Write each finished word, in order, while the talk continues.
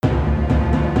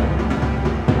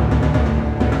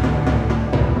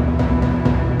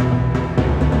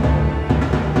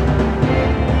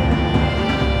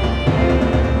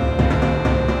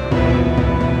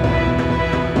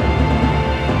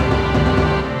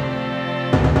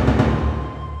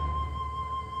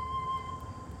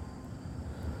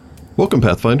Welcome,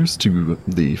 Pathfinders, to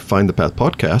the Find the Path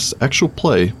podcast, actual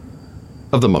play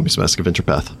of the Mummy's Mask Adventure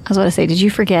Path. I was about to say, did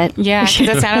you forget? Yeah,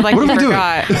 because it sounded like What you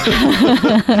am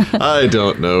forgot. I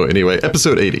don't know. Anyway,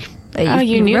 episode 80. Oh,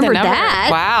 you knew the remembered number. that?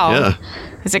 Wow. Yeah.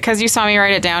 Is it because you saw me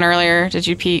write it down earlier? Did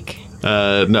you peek?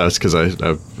 No, it's because I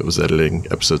was editing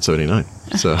episode 79.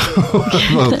 So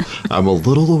I'm a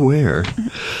little aware.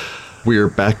 We're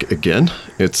back again.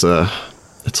 It's a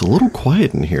little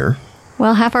quiet in here.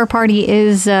 Well, half our party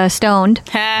is stoned.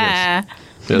 Ha.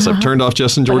 Yes, I've turned off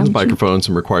Jess and Jordan's microphones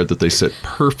and required that they sit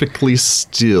perfectly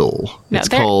still. No, It's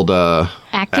called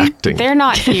acting. They're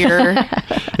not here.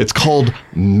 It's called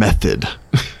method.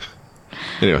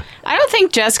 Anyway, I don't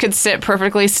think Jess could sit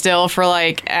perfectly still for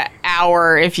like an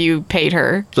hour if you paid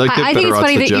her. I get I think better it's odds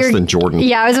funny to that Jess you're. than Jordan.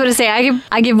 Yeah, I was going to say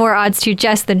I give more odds to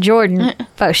Jess than Jordan.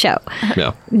 Faux show.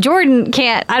 Yeah. Jordan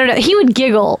can't. I don't know. He would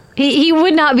giggle. He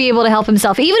would not be able to help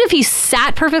himself. Even if he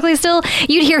sat perfectly still,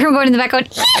 you'd hear him going in the back going.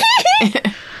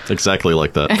 It's exactly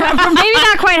like that. Maybe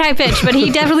not quite high pitched, but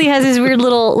he definitely has his weird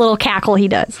little cackle he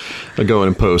does. I'll go in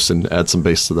and post and add some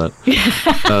bass to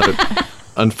that.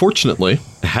 Unfortunately,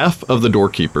 half of the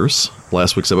doorkeepers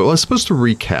last week's episode, well, I was supposed to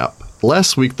recap.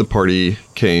 Last week, the party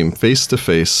came face to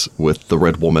face with the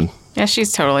Red Woman, Yeah,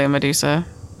 she's totally a Medusa.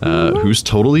 who's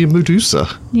totally a Medusa.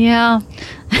 Yeah,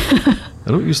 I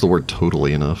don't use the word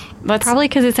totally enough. probably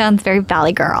because it sounds very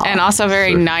Valley Girl. And also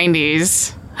very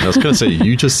 90s. I was going to say,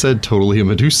 you just said totally a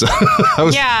Medusa.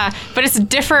 Yeah, but it's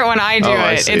different when I do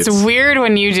I it. see. It's weird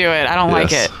when you do it. I don't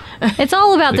like Yes. it. It's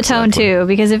all about the tone Exactly. too,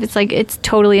 because if it's like it's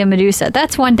totally a Medusa,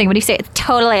 that's one thing. But you say it's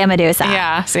totally a Medusa,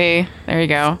 Yeah, see? There you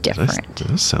go. different. Does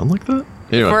that sound like that?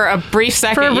 Anyway, For a brief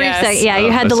second, For a brief yes. second, yeah, you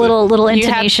I had the see. little You had-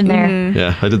 intonation there.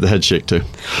 yeah, I did the head shake too.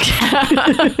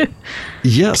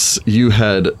 Yes, you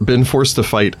had been forced to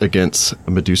fight against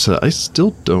Medusa. I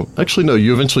still don't. Actually, no,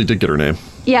 you eventually did get her name.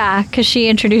 Yeah, because she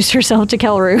introduced herself to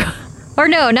Kelru. Or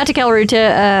no, not to Kelru,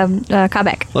 to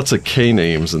Kabek. Lots of K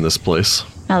names in this place.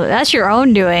 Now, that's your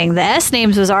own doing. The S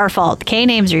names was our fault. The K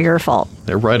names are your fault.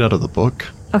 They're right out of the book.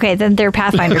 Okay, then they're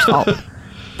Pathfinder's fault.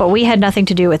 But we had nothing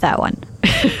to do with that one.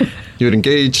 You had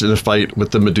engaged in a fight with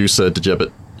the Medusa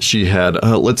Djebet. She had,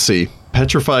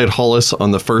 petrified Hollis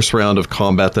on the first round of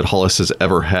combat that Hollis has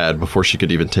ever had before she could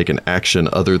even take an action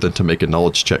other than to make a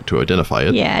knowledge check to identify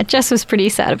it, Yeah, Jess was pretty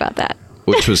sad about that.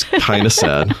 which was kind of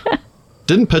sad.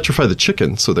 Didn't petrify the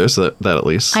chicken, so there's that at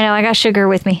least. I know, I got sugar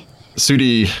with me.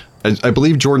 Sudi, I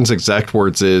believe Jordan's exact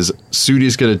words is,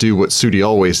 Sudi's going to do what Sudi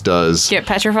always does. Get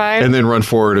petrified? And then run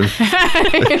forward. And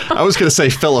I was going to say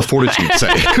fella fortitude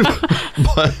save.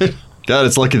 But, God,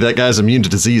 it's lucky that guy's immune to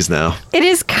disease now. It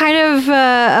is kind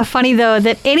of funny, though,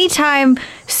 that anytime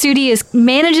Sudi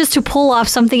manages to pull off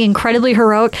something incredibly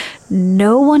heroic,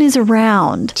 no one is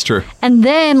around. It's true. And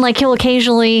then, like, he'll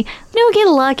occasionally, get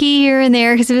lucky here and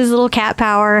there because of his little cat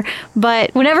power.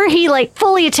 But whenever he, like,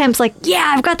 fully attempts, like,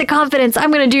 yeah, I've got the confidence,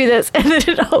 I'm going to do this. And then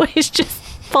it always just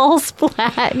falls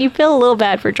flat. And you feel a little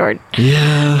bad for Jordan.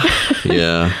 Yeah.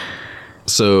 Yeah.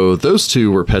 So those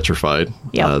two were petrified.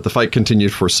 Yep. The fight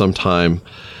continued for some time.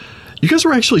 You guys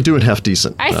were actually doing half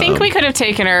decent. I think we could have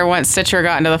taken her once Citra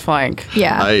got into the flank.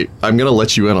 Yeah. I'm going to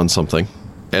let you in on something.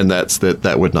 And that's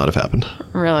that would not have happened.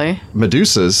 Really?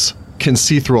 Medusas can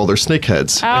see through all their snake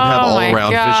heads and have Oh all my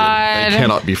around God. vision. They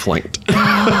cannot be flanked.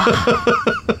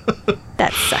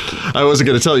 That's sucky. I wasn't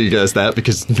going to tell you guys that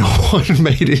because no one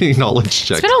made any knowledge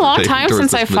checks. It's been a long taken time towards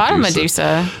since I this fought a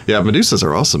Medusa. Yeah, Medusas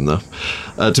are awesome though.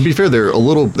 To be fair, they're a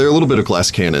little bit of glass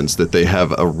cannons that they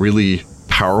have a really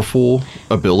powerful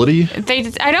ability.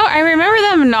 I remember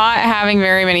them not having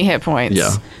very many hit points.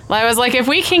 Yeah. I was like, if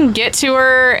we can get to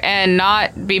her and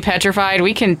not be petrified,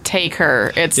 we can take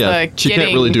her. It's Yeah, the she getting.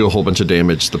 can't really do a whole bunch of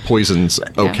damage. The poison's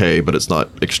okay, but it's not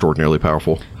extraordinarily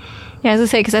powerful. Yeah, I was going to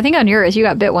say, because I think on yours, you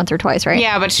got bit once or twice, right?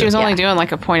 Yeah, but she was only doing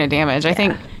like a point of damage. I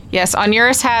think, yes,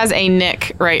 Onuris has a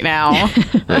nick right now.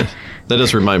 That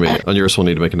does remind me, Onuris will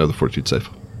need to make another fortitude save.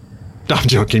 No, I'm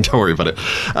joking. Don't worry about it.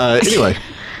 Anyway.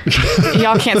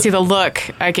 Y'all can't see the look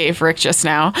I gave Rick just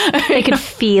now. They could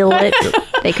feel it.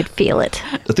 They could feel it.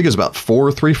 I think it was about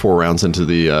 4 rounds into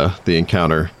the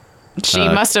encounter. She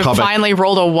must have Kabek- finally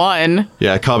rolled a 1.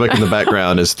 Yeah, Kabek in the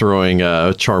background is throwing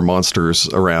charm monsters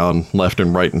around left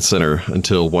and right and center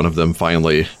until one of them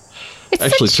finally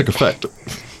actually took effect.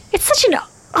 It's such an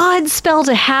odd spell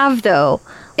to have, though.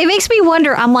 It makes me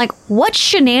wonder, I'm like, what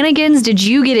shenanigans did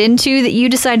you get into that you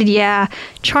decided, yeah,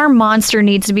 Charm Monster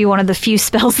needs to be one of the few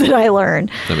spells that I learn?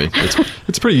 I mean,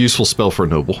 it's a pretty useful spell for a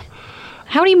noble.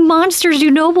 How many monsters do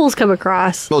nobles come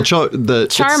across? Well,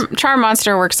 Charm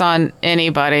Monster works on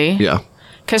anybody. Yeah.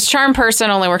 Because Charm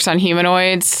Person only works on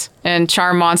humanoids, and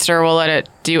Charm Monster will let it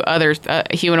do other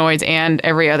humanoids and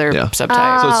every other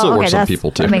subtype. So it still works on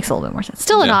people, too. That makes a little bit more sense.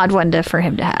 Still an odd one for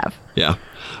him to have. Yeah.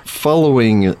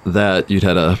 Following that, you'd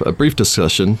had a brief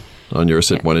discussion on yours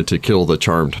that wanted to kill the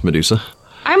charmed Medusa.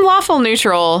 I'm lawful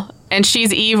neutral, and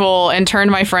she's evil and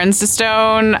turned my friends to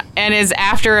stone and is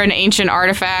after an ancient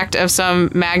artifact of some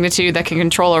magnitude that can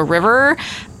control a river.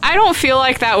 I don't feel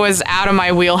like that was out of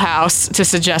my wheelhouse to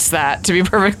suggest that, to be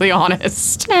perfectly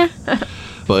honest.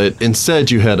 But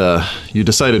instead, you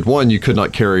decided, one, you could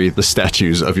not carry the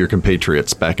statues of your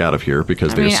compatriots back out of here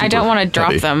because they're super I don't want to drop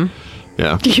heavy. them.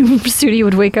 Yeah. Sudi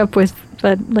would wake up with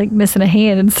missing a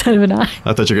hand instead of an eye.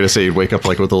 I thought you were going to say you'd wake up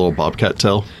like with a little bobcat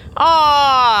tail.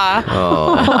 Aww.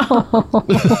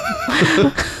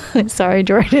 Sorry,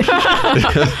 Jordan.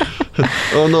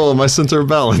 Oh no, my center of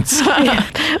balance.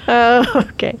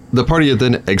 Okay. The party had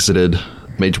then exited,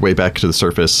 made your way back to the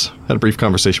surface, had a brief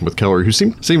conversation with Keller, who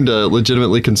seemed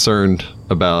legitimately concerned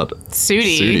about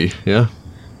Sudi. Yeah.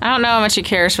 I don't know how much he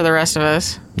cares for the rest of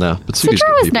us. No, but Sudi's Citra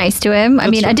good was people. nice to him. I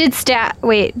mean, true. I did stab.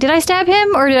 Wait, did I stab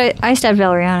him or did I stab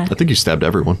Valeriana? I think you stabbed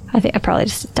everyone. I think I probably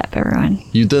just stabbed everyone.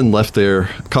 You then left there.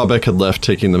 Kalbeck had left,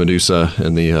 taking the Medusa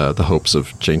in the hopes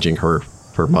of changing her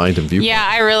mind and viewpoint. Yeah,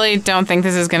 I really don't think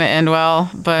this is going to end well,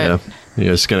 but... Yeah.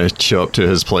 You're just going to show up to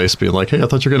his place being like, hey, I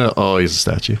thought you were going to... Oh, he's a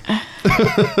statue.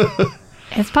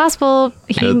 It's possible.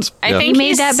 I think He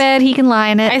made that bed. He can lie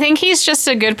in it. I think he's just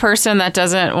a good person that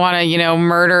doesn't want to,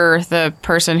 murder the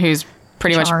person who's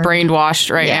pretty much Charmed.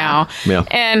 brainwashed right now. Yeah.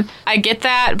 And I get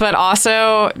that, but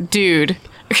also, dude...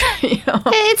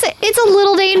 It's a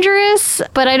little dangerous,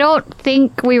 but I don't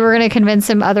think we were going to convince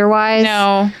him otherwise.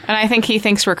 No, and I think he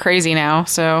thinks we're crazy now,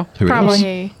 so... Who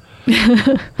Probably.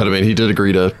 knows? But I mean, he did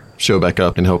agree to show back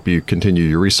up and help you continue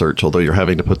your research, although you're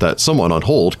having to put that somewhat on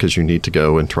hold because you need to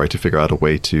go and try to figure out a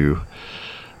way to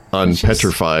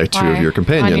unpetrify two of your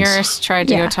companions. Onuris tried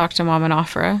to Yeah. go talk to Mom and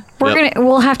Afra.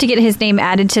 We'll have to get his name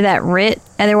added to that writ.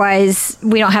 Otherwise,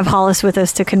 we don't have Hollis with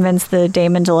us to convince the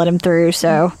daemon to let him through,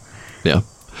 so... Yeah.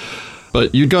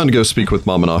 But you'd gone to go speak with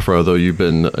Mom and Afra, though you've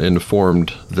been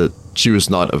informed that she was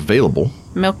not available.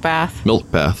 Milk bath. Milk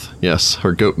bath, yes.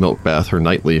 Her goat milk bath, her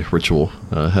nightly ritual,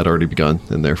 had already begun,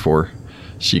 and therefore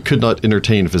she could not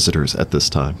entertain visitors at this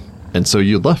time. And so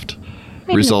you left,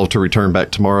 resolved to return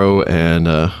back tomorrow and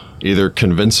either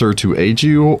convince her to aid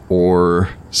you or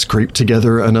scrape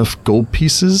together enough gold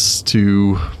pieces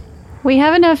to... We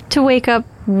have enough to wake up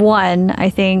one, I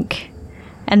think.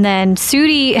 And then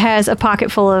Sudi has a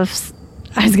pocket full of...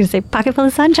 I was going to say pocket full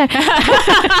of sunshine.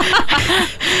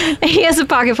 He has a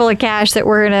pocket full of cash that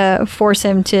we're going to force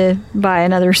him to buy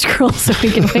another scroll so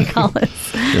we can wake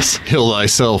Hollis. Yes, heal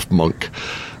thyself, monk.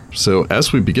 So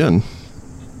as we begin,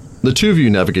 the two of you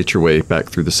navigate your way back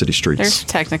through the city streets. There's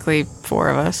technically 4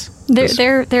 of us.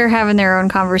 They're having their own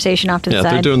conversation off to the Yeah,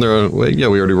 side. they're doing their own way. Yeah,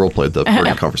 we already role-played the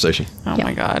party conversation. Oh Yep.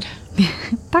 my god.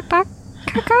 Bark, bark.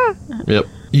 Caw-caw. Yep.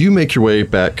 You make your way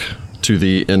back to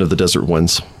the Inn of the Desert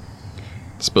Winds.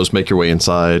 Suppose make your way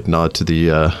inside, nod to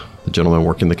the gentleman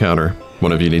working the counter.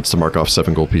 One of you needs to mark off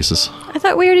 7 gold pieces. I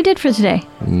thought we already did for today.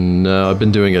 No, I've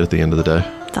been doing it at the end of the day.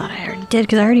 Thought I already did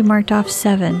because I already marked off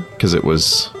 7. Because it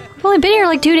was... I've only been here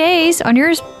like 2 days. On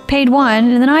yours, paid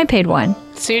 1, and then I paid 1.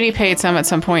 Sudi paid some at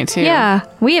some point too. Yeah,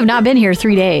 we have not been here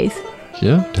 3 days.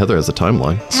 Yeah, Heather has a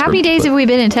timeline. How many days have we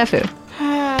been in Tefu?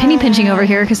 Penny pinching over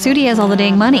here because Sudi has all the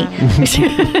dang money.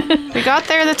 We got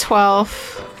there the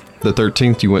 12th. The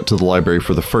 13th, you went to the library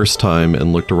for the first time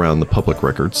and looked around the public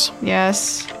records.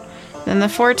 Yes. Then the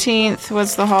 14th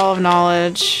was the Hall of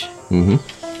Knowledge. Mm-hmm.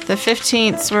 The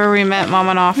 15th is where we met Mom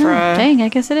and Afra. Dang, I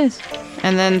guess it is.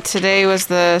 And then today was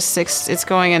the 6th. It's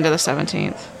going into the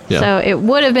 17th. Yeah. So it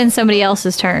would have been somebody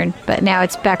else's turn, but now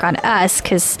it's back on us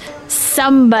because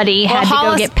somebody had to go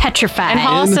Hollis- get petrified. And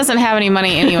Hollis doesn't have any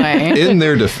money anyway. In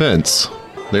their defense,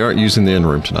 they aren't using the inn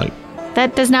room tonight.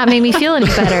 That does not make me feel any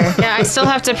better. Yeah, I still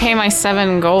have to pay my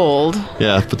 7 gold.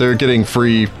 Yeah, but they're getting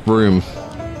free room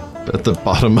at the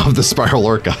bottom of the Spiral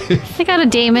Archive. They got a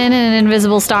daemon and an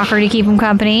invisible stalker to keep him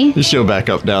company. You show back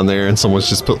up down there, and someone's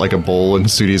just put like a bowl in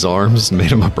Sudi's arms and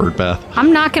made him a bird bath.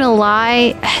 I'm not gonna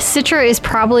lie, Citra is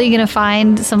probably gonna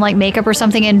find some like makeup or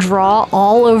something and draw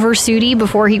all over Sudi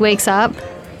before he wakes up,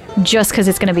 just because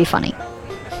it's gonna be funny.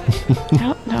 I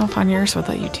don't know if Onuris would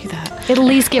let you do that. At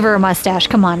least give her a mustache.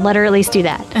 Come on, let her at least do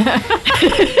that.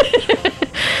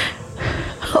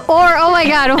 Or, oh my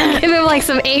god, we'll give him like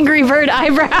some Angry Bird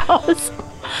eyebrows.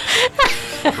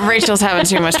 Rachel's having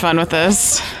too much fun with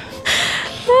this.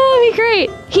 That'd be great.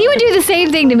 He would do the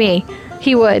same thing to me.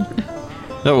 He would.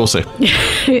 Yeah, we'll see.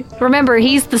 Remember,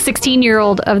 he's the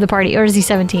 16-year-old of the party, or is he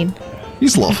 17?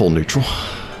 He's lawful neutral.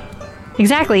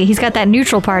 Exactly. He's got that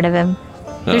neutral part of him.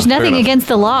 There's fair nothing enough. against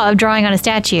the law of drawing on a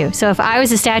statue. So if I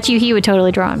was a statue, he would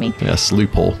totally draw on me. Yes,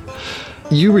 loophole.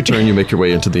 You return, you make your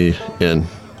way into the inn.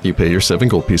 You pay your 7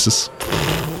 gold pieces.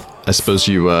 I suppose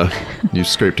you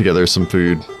scrape together some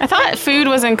food. I thought food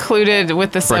was included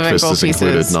with the 7 Breakfast gold is pieces.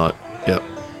 included, not... Yep.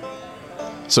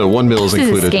 So 1 meal is This is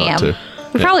a included, not 2.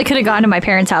 scam. We probably could have gone to my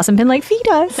parents' house and been like, feed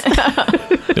us.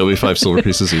 It'll be 5 silver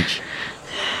pieces each.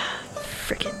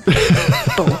 Freaking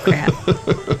bullcrap.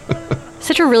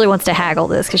 Citra really wants to haggle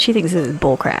this because she thinks this is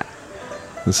bullcrap.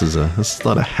 This is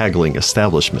not a haggling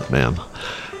establishment, ma'am.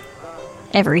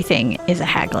 Everything is a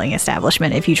haggling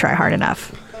establishment if you try hard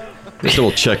enough. Just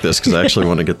double check this because I actually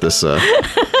want to get this. I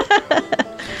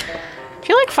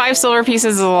feel like 5 silver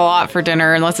pieces is a lot for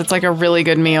dinner unless it's like a really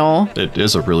good meal. It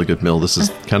is a really good meal. This is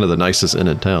kind of the nicest inn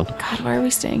in town. God, why are we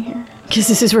staying here? Because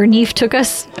this is where Neef took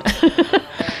us.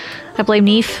 I blame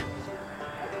Neef.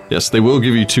 Yes, they will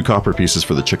give you 2 copper pieces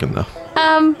for the chicken, though.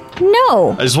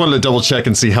 No. I just wanted to double check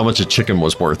and see how much a chicken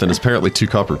was worth, and it's apparently 2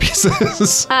 copper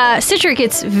pieces. Citra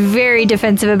gets very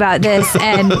defensive about this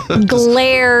and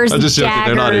glares. I'm just joking.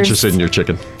 They're not daggers. interested in your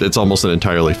chicken. It's almost an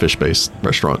entirely fish-based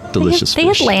restaurant. Delicious They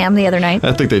had fish. lamb the other night.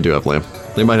 I think they do have lamb.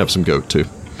 They might have some goat, too.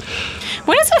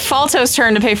 When is it Falto's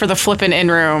turn to pay for the flippin' in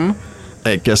room?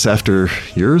 I guess after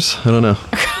yours? I don't know.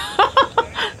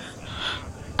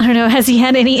 I don't know. Has he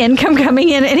had any income coming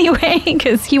in anyway?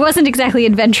 Because he wasn't exactly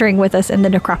adventuring with us in the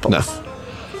necropolis. No.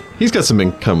 He's got some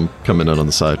income coming in on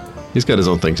the side. He's got his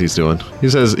own things he's doing. He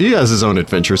has his own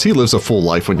adventures. He lives a full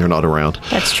life when you're not around.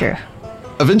 That's true.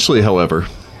 Eventually, however,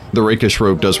 the rakish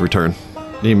rogue does return.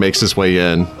 He makes his way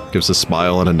in, gives a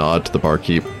smile and a nod to the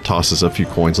barkeep, tosses a few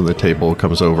coins on the table,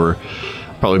 comes over,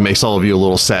 probably makes all of you a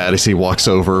little sad as he walks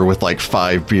over with like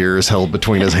 5 beers held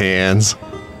between his hands.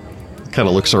 Kind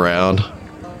of looks around.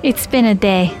 It's been a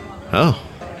day. Oh,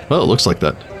 well, it looks like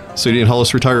that. Sudi and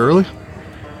Hollis retire early?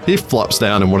 He flops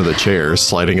down in one of the chairs,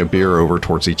 sliding a beer over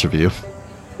towards each of you.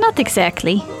 Not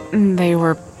exactly. They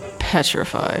were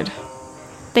petrified.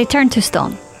 They turned to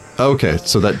stone. Okay,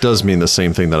 so that does mean the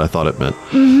same thing that I thought it meant.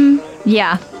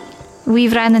 Yeah. We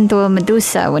ran into a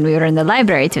Medusa when we were in the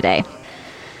library today.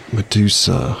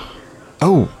 Medusa.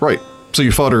 Oh, right. So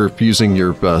you fought her using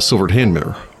your silvered hand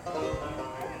mirror.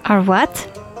 Or what?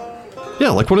 Yeah,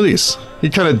 like one of these.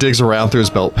 He kind of digs around through his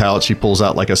belt pouch. He pulls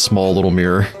out like a small little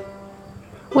mirror.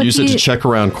 What Use do it to you- check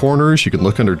around corners. You can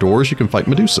look under doors. You can fight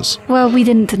Medusas. Well, we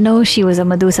didn't know she was a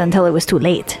Medusa until it was too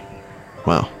late.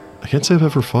 Wow. I can't say I've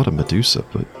ever fought a Medusa,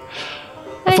 but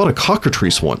I fought a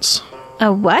cockatrice once.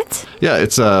 A what? Yeah,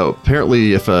 it's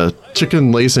apparently if a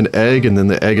chicken lays an egg and then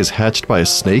the egg is hatched by a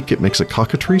snake, it makes a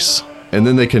cockatrice. And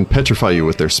then they can petrify you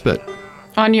with their spit.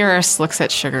 Onuris looks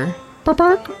at Sugar. Bark,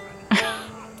 bark.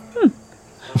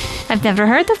 I've never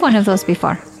heard of one of those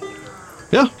before.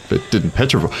 Yeah, it didn't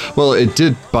petrify. Well, it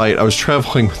did bite. I was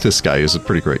traveling with this guy. He's a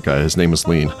pretty great guy. His name is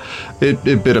Lean. It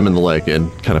bit him in the leg and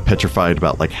kind of petrified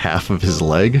about like half of his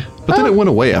leg. But then it went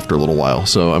away after a little while.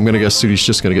 So I'm going to guess Sudi's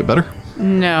just going to get better.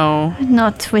 No.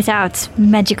 Not without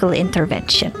magical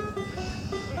intervention.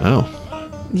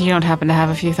 Oh. You don't happen to have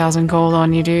a few thousand gold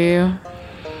on you, do you?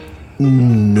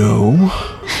 No.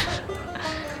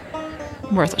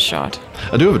 Worth a shot.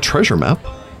 I do have a treasure map.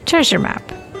 Treasure map.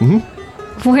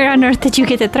 Mm-hmm. Where on earth did you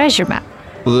get a treasure map?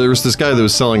 Well, there was this guy that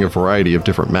was selling a variety of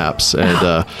different maps.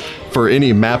 And for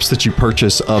any maps that you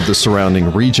purchase of the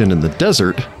surrounding region in the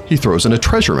desert, he throws in a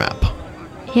treasure map.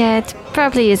 Yeah, it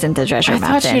probably isn't a treasure I map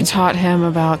thought then. you taught him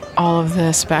about all of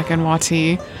this back in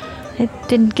Wati. It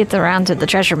didn't get around to the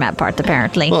treasure map part,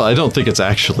 apparently. Well, I don't think it's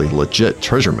actually legit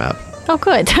treasure map. Oh,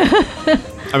 good.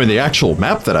 I mean, the actual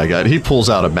map that I got, he pulls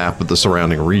out a map of the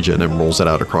surrounding region and rolls it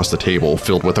out across the table,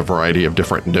 filled with a variety of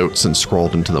different notes and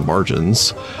scrawled into the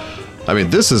margins. I mean,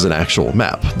 this is an actual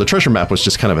map. The treasure map was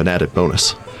just kind of an added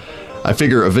bonus. I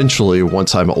figure eventually,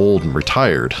 once I'm old and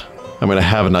retired, I'm going to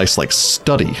have a nice, like,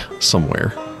 study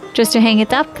somewhere. Just to hang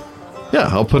it up? Yeah,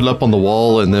 I'll put it up on the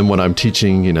wall, and then when I'm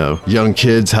teaching, young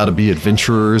kids how to be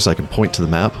adventurers, I can point to the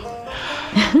map.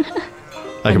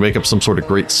 I can make up some sort of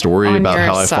great story On about your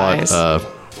how I size. fought,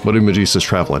 what do Medusas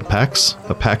travel in? Packs?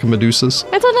 A pack of Medusas?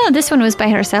 I don't know. This one was by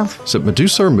herself. Is it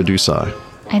Medusa or Medusae?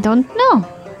 I don't know.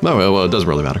 No, well, it doesn't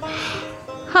really matter.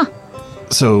 Huh.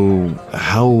 So,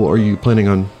 how are you planning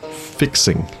on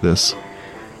fixing this?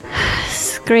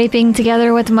 Scraping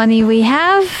together what money we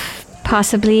have.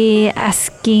 Possibly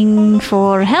asking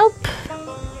for help.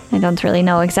 I don't really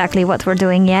know exactly what we're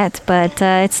doing yet, but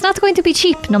it's not going to be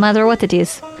cheap, no matter what it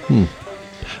is.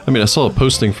 I mean, I saw a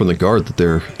posting from the guard that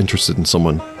they're interested in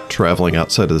someone traveling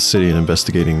outside of the city and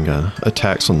investigating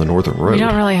attacks on the northern road. We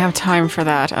don't really have time for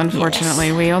that, unfortunately.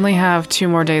 Yes. We only have 2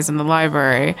 more days in the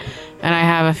library. And I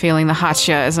have a feeling the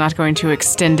Hatia is not going to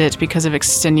extend it because of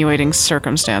extenuating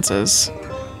circumstances.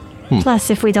 Plus,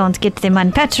 if we don't get them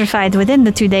unpetrified within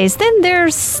the 2 days, then they're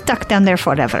stuck down there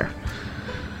forever.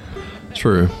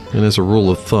 True. And as a rule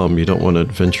of thumb, you don't want to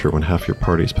adventure when half your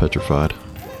party's petrified.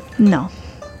 No.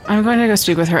 I'm going to go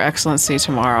speak with Her Excellency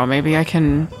tomorrow. Maybe I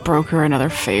can broker another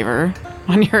favor.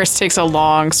 Onuris takes a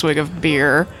long swig of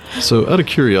beer. So, out of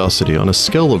curiosity, on a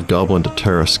scale of Goblin to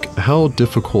Tarask, how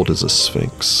difficult is a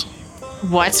Sphinx?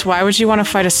 What? Why would you want to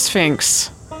fight a Sphinx?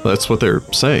 That's what they're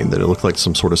saying, that it looked like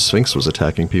some sort of Sphinx was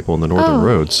attacking people on the Northern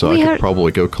Road, so I we could heard-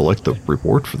 probably go collect the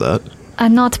reward for that.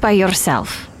 Not by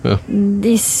yourself. Yeah.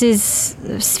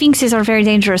 Sphinxes are very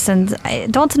dangerous, and I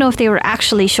don't know if they were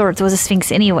actually sure it was a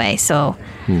Sphinx anyway, so.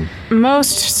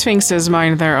 Most Sphinxes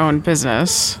mind their own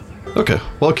business. Okay,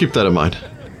 well, I'll keep that in mind.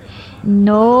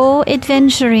 No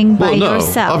adventuring by Well, no,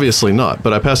 yourself. obviously not,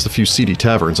 but I passed a few seedy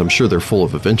taverns. I'm sure they're full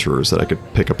of adventurers that I could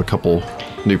pick up a couple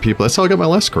new people. That's how I got my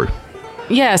last crew.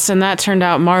 Yes, and that turned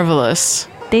out marvelous.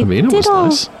 They I mean, it did was all,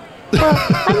 nice. Well,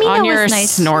 I mean, it Onuris was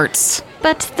nice. snorts.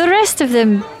 But the rest of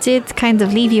them did kind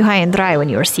of leave you high and dry when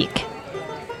you were sick.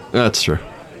 That's true.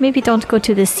 Maybe don't go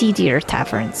to the seedier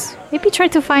taverns. Maybe try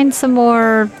to find some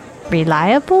more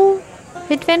reliable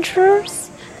adventurers.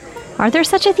 Are there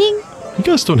such a thing? You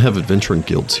guys don't have adventuring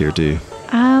guilds here, do you?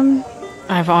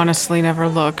 I've honestly never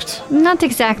looked. Not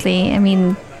exactly. I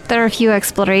mean, there are a few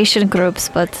exploration groups,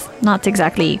 but not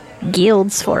exactly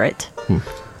guilds for it.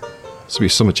 This would be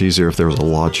so much easier if there was a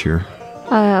lodge here.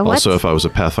 What? Also, if I was a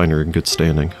Pathfinder in good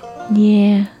standing.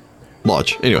 Yeah.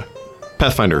 Lodge. Anyway,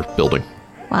 Pathfinder building.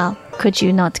 Well, could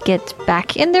you not get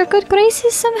back in their good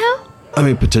graces somehow? I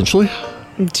mean, potentially.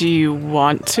 Do you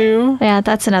want to? Yeah,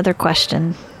 that's another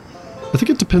question. I think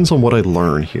it depends on what I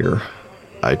learn here.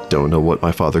 I don't know what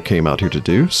my father came out here to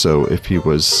do, so if he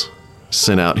was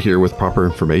sent out here with proper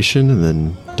information and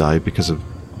then died because of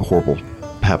a horrible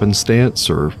happenstance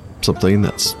or something,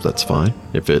 that's fine.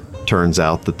 If it turns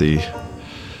out that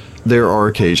there are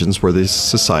occasions where this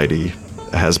society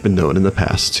has been known in the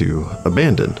past to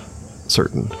abandon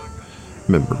certain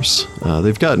members.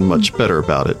 They've gotten much better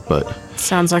about it, but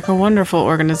Sounds like a wonderful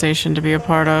organization to be a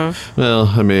part of. well,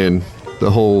 I mean, the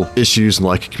whole issues and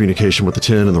lack of communication with the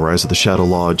Ten and the rise of the Shadow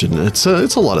Lodge, and it's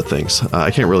a lot of things.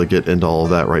 I can't really get into all of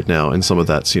that right now, and some of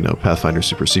that's, Pathfinder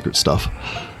super secret stuff.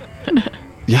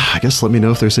 Yeah, I guess let me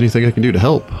know if there's anything I can do to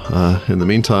help. In the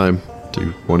meantime, do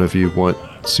one of you want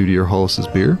Sudi or Hollis's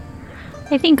beer?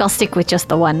 I think I'll stick with just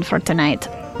the one for tonight.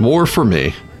 More for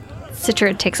me.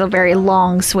 Citra takes a very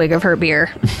long swig of her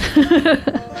beer.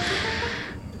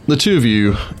 The two of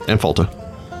you, and Falta,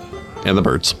 and the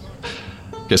birds.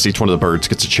 Guess each one of the birds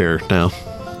gets a chair now.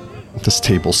 This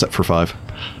table's set for 5.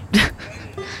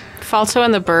 Falto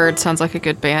and the Bird sounds like a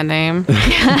good band name.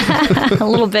 A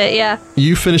little bit, yeah.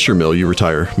 You finish your meal, you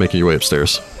retire, making your way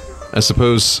upstairs. I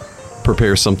suppose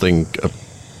prepare something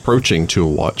approaching to a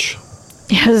watch.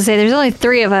 Yeah, I was gonna say, there's only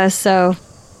 3 of us, so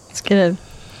it's gonna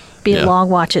be Yeah. long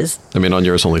watches. I mean,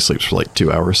 Onuris only sleeps for like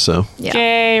 2 hours, so Yeah.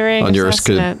 Yay, ring Onuris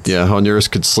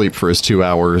assessment. could sleep for his 2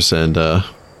 hours, and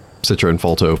Citra and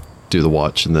Falto do the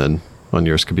watch, and then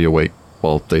Onuris could be awake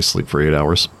while they sleep for 8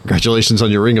 hours. Congratulations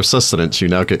on your ring of sustenance. You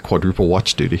now get quadruple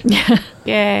watch duty.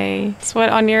 Yay. It's what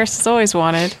Onuris has always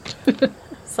wanted.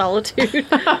 Solitude.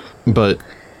 But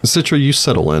Citra, you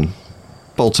settle in.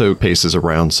 Falto paces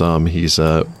around some. He's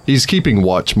keeping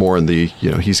watch more in the,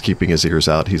 he's keeping his ears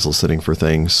out. He's listening for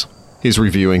things. He's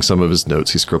reviewing some of his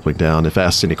notes. He's scribbling down. If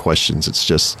asked any questions, it's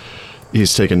just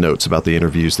he's taken notes about the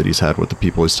interviews that he's had with the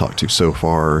people he's talked to so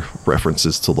far,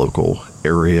 references to local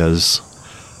areas,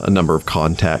 a number of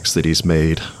contacts that he's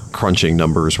made, crunching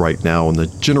numbers right now on the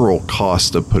general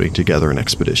cost of putting together an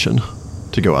expedition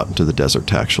to go out into the desert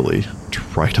to actually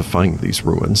try to find these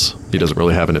ruins. He doesn't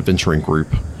really have an adventuring group.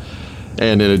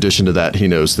 And in addition to that, he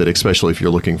knows that especially if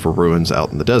you're looking for ruins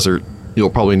out in the desert, you'll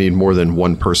probably need more than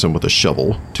one person with a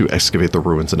shovel to excavate the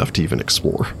ruins enough to even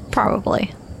explore.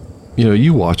 Probably.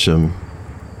 You watch him.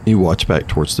 You watch back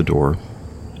towards the door.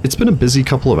 It's been a busy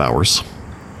couple of hours.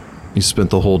 You spent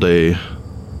the whole day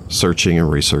searching and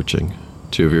researching.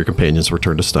 2 of your companions were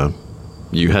turned to stone.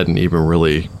 You hadn't even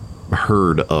really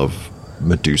heard of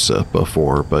Medusa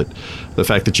before, but the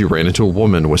fact that you ran into a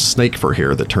woman with snake for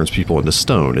hair that turns people into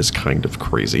stone is kind of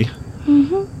crazy.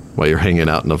 Mm-hmm. While you're hanging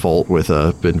out in a vault with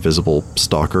a invisible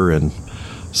stalker and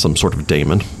some sort of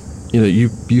daemon.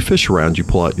 You fish around, you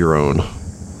pull out your own,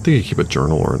 I think you keep a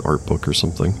journal or an art book or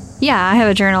something. Yeah, I have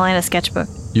a journal and a sketchbook.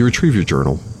 You retrieve your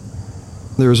journal.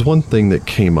 There's one thing that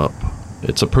came up.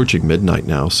 It's approaching midnight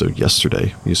now, so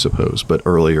yesterday, you suppose, but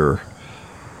earlier,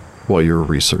 while you were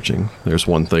researching, there's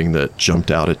one thing that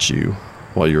jumped out at you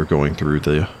while you were going through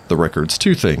the records.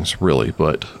 Two things, really,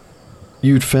 but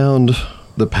you'd found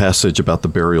the passage about the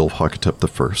burial of Hakatep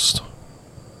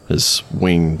I, his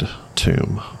winged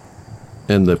tomb,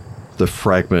 and the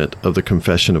fragment of the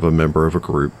confession of a member of a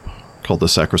group called the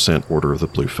Sacrosanct Order of the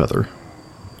Blue Feather.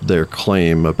 Their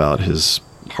claim about his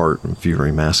heart and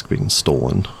funerary mask being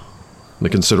stolen. The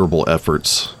considerable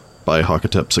efforts by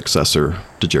Hakatep's successor,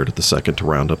 Djeldred II, to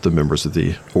round up the members of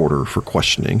the order for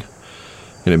questioning,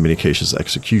 and in many cases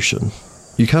execution.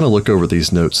 You kind of look over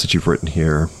these notes that you've written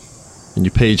here, and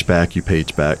you page back.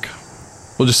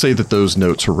 We'll just say that those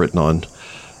notes were written on,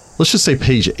 let's just say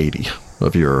page 80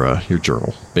 of your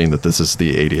journal, being that this is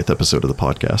the 80th episode of the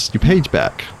podcast. You page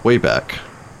back, way back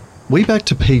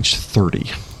to page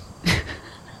 30.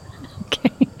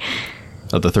 Okay.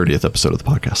 Of the 30th episode of the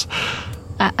podcast.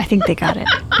 I think they got it.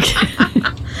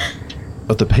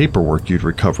 Of the paperwork you'd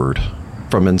recovered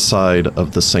from inside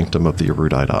of the sanctum of the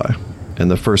erudite eye,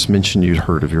 and the first mention you'd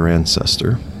heard of your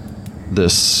ancestor.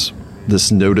 This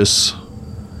notice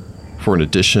for an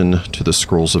addition to the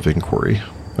scrolls of inquiry,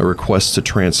 a request to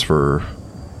transfer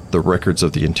the records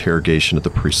of the interrogation of the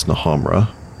priest Nahamra.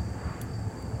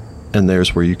 And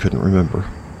there's where you couldn't remember,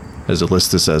 as it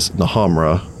lists this as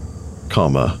Nahamra,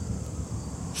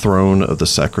 Throne of the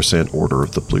Sacrosanct Order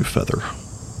of the Blue Feather.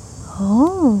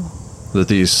 Oh. That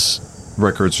these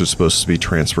records were supposed to be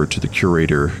transferred to the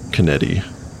curator Kennedy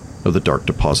of the Dark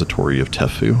Depository of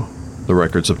Tefu. The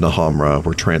records of Nahamra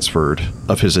were transferred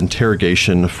of his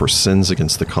interrogation for sins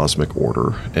against the Cosmic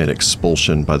Order and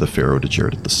expulsion by the Pharaoh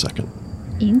Djeldred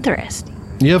II.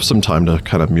 Interesting. You have some time to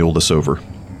kind of mule this over.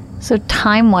 So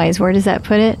time-wise, where does that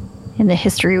put it in the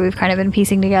history we've kind of been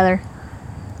piecing together?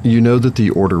 You know that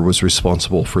the Order was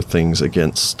responsible for things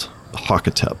against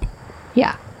Hakatep.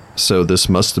 Yeah. So this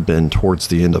must have been towards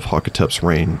the end of Hakatep's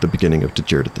reign, the beginning of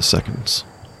Djeldred II's.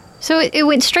 So it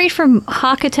went straight from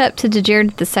Hakatep to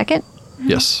Djeldred II?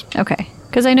 Yes. Okay.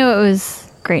 Because I know it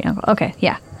was great uncle. Okay,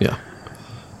 yeah. Yeah.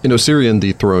 In Osirian,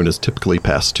 the throne is typically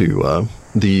passed to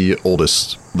the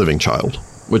oldest living child,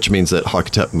 which means that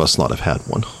Hakatep must not have had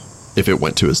one if it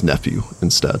went to his nephew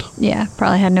instead. Yeah,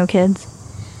 probably had no kids.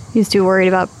 He was too worried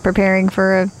about preparing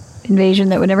for an invasion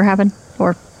that would never happen.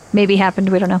 Or maybe happened,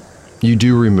 we don't know. You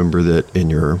do remember that in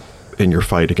your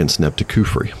fight against Nebta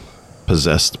Kufri,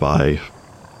 possessed by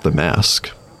the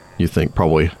mask, you think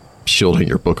probably shielding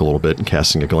your book a little bit and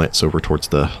casting a glance over towards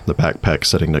the backpack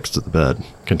sitting next to the bed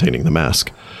containing the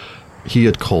mask. He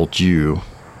had called you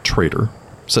traitor,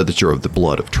 said that you're of the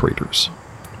blood of traitors,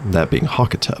 that being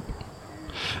Hakatep.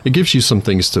 It gives you some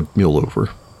things to mule over.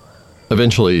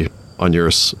 Eventually,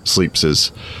 Onuris sleeps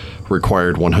his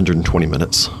required 120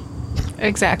 minutes.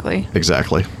 Exactly. He's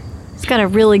got a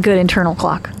really good internal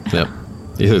clock. Yep.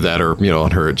 Either that or, on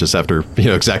her, just after,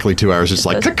 exactly 2 hours, just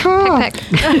like, caw.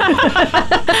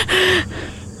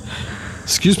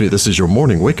 Excuse me, this is your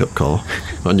morning wake-up call.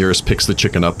 Onuris picks the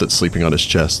chicken up that's sleeping on his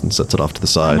chest and sets it off to the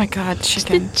side. Oh my god,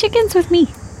 chicken. The chicken's with me.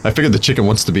 I figured the chicken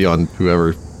wants to be on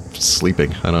whoever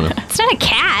sleeping. I don't know. It's not a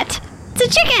cat. It's a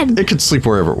chicken. It could sleep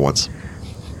wherever it wants.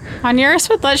 Onuris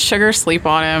would let Sugar sleep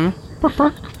on him.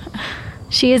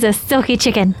 She is a silky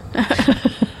chicken.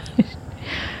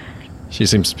 She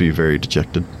seems to be very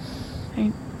dejected.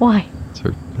 Why? It's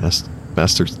her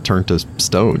master's turned to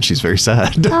stone. She's very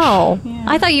sad. Oh, yeah.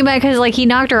 I thought you meant because he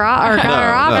knocked her off or got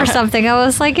her off or something. I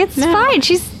was like, it's fine.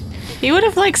 He would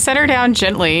have set her down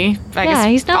gently. I guess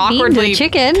he's not awkwardly mean to the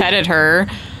chicken. Petted her.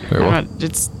 Very well.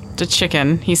 It's the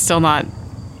chicken. He's still not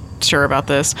sure about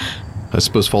this. I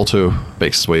suppose Falto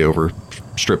makes his way over,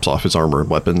 strips off his armor and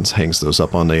weapons, hangs those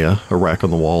up on a rack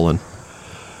on the wall, and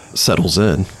settles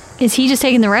in. Is he just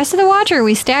taking the rest of the watch, or are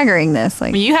we staggering this?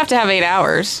 You have to have 8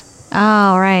 hours.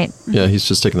 Oh, right. Yeah, he's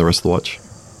just taking the rest of the watch.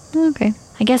 Okay.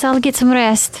 I guess I'll get some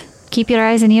rest. Keep your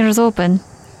eyes and ears open.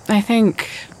 I think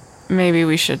maybe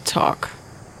we should talk.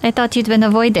 I thought you'd been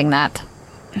avoiding that.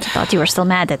 I thought you were still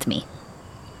mad at me.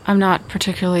 I'm not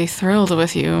particularly thrilled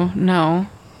with you, no.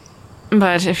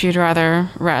 But if you'd rather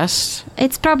rest...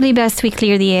 It's probably best we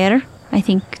clear the air. I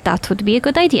think that would be a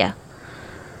good idea.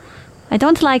 I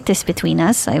don't like this between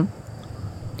us. I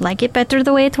like it better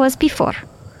the way it was before.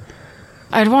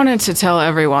 I'd wanted to tell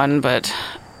everyone, but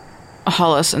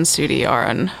Hollis and Sudi are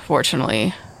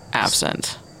unfortunately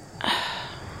absent.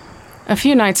 A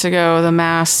few nights ago, the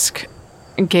mask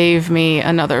gave me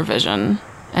another vision.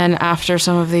 And after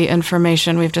some of the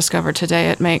information we've discovered today,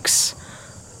 it makes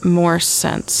more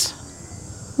sense.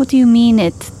 What do you mean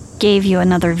it gave you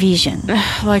another vision?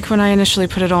 Like when I initially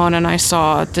put it on and I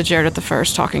saw Djeldred I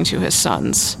talking to his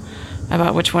sons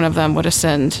about which one of them would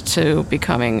ascend to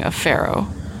becoming a pharaoh.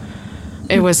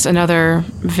 It was another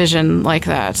vision like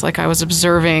that. Like I was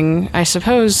observing, I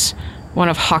suppose, one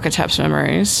of Hakatep's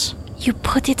memories. You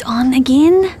put it on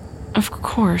again? Of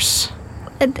course.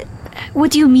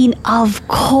 What do you mean, of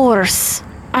course?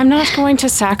 I'm not going to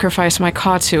sacrifice my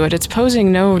Ka to it. It's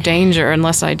posing no danger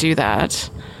unless I do that.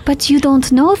 But you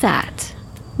don't know that.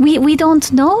 We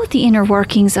don't know the inner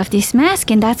workings of this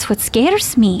mask, and that's what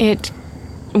scares me.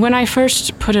 When I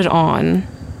first put it on,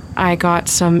 I got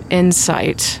some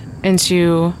insight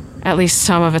into at least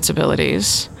some of its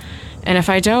abilities. And if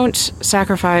I don't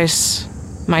sacrifice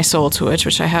my soul to it,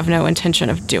 which I have no intention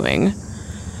of doing,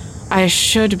 I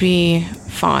should be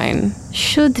fine.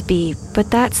 Should be, but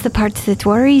that's the part that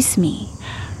worries me.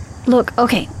 Look,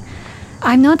 okay,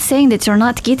 I'm not saying that you're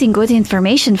not getting good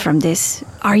information from this.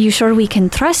 Are you sure we can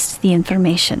trust the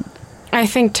information? I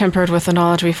think tempered with the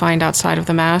knowledge we find outside of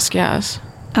the mask, yes.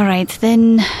 All right,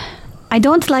 then I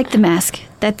don't like the mask.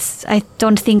 I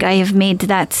don't think I have made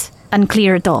that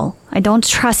unclear at all. I don't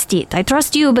trust it. I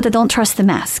trust you, but I don't trust the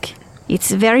mask.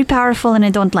 It's very powerful and I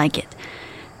don't like it.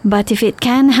 But if it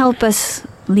can help us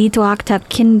lead to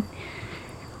Hakatep,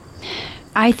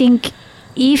 I think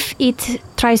if it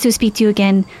tries to speak to you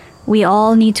again, we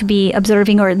all need to be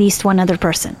observing, or at least one other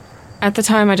person. At the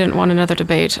time, I didn't want another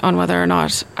debate on whether or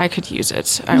not I could use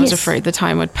it. I was Yes. afraid the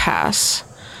time would pass.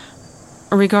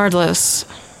 Regardless,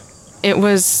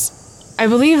 I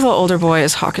believe the older boy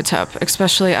is Hakatep,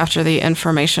 especially after the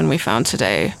information we found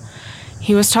today.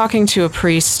 He was talking to a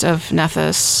priest of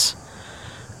Nethys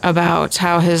about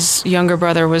how his younger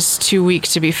brother was too weak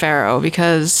to be pharaoh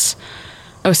because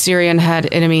Osirian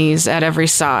had enemies at every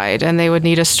side and they would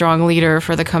need a strong leader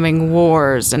for the coming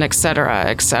wars and etc.,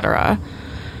 etc.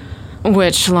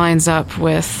 Which lines up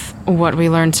with what we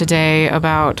learned today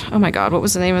about, oh my god, what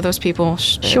was the name of those people?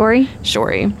 Shori?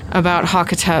 Shori. About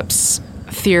Hakatep's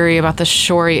theory about the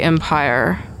Shori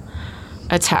Empire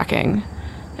attacking.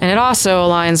 And it also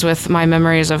aligns with my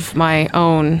memories of my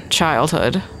own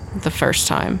childhood, the first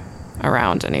time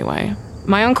around anyway.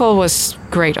 My uncle was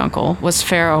great-uncle, was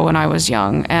pharaoh when I was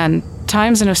young, and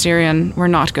times in Osirian were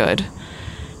not good.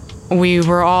 We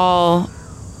were all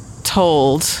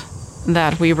told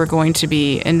that we were going to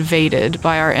be invaded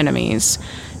by our enemies.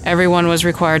 Everyone was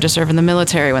required to serve in the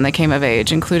military when they came of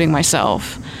age, including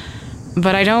myself.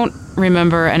 But I don't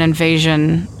remember an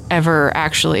invasion ever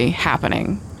actually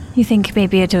happening. You think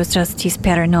maybe it was just his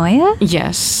paranoia?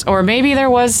 Yes, or maybe there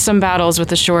was some battles with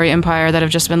the Shori Empire that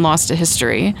have just been lost to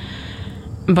history.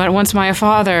 But once my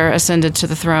father ascended to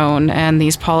the throne and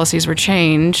these policies were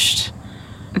changed,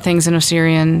 things in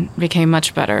Osirian became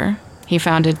much better. He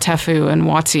founded Tefu and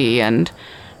Wati, and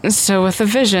so with the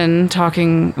vision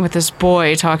talking with this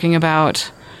boy talking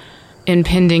about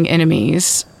impending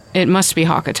enemies, it must be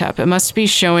Hakatep. It must be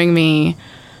showing me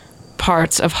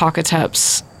parts of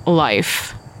Hakatep's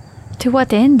life. To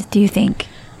what end, do you think?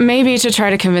 Maybe to try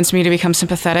to convince me to become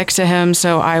sympathetic to him,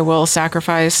 so I will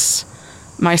sacrifice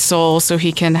my soul so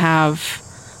he can have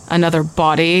another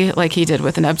body like he did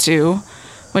with Nebtu,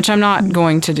 which I'm not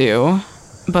going to do.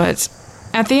 But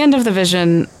at the end of the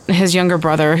vision, his younger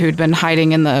brother, who'd been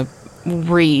hiding in the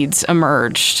reeds,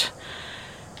 emerged.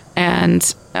 And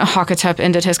Hakatep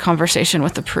ended his conversation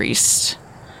with the priest.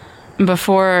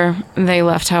 Before they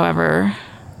left, however,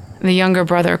 the younger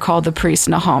brother called the priest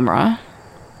Nahamra.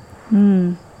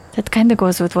 That kind of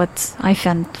goes with what I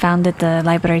found at the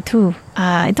library too.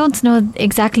 I don't know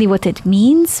exactly what it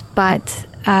means, but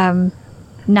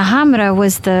Nahamra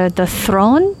was the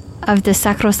throne of the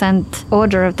Sacrosanct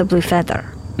Order of the Blue Feather.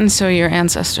 And so your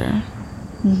ancestor.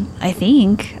 I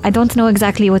think. I don't know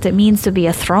exactly what it means to be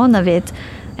a throne of it,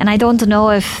 and I don't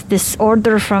know if this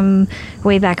order from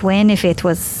way back when, if it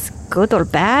was good or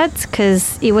bad,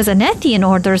 because it was a Nethian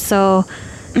order, so...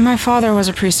 My father was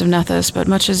a priest of Nethys, but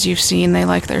much as you've seen, they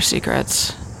like their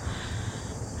secrets.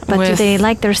 But do they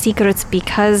like their secrets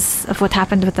because of what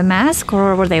happened with the mask,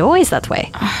 or were they always that way?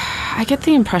 I get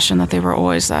the impression that they were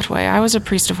always that way. I was a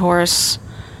priest of Horus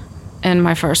in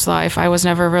my first life. I was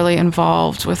never really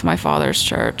involved with my father's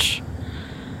church.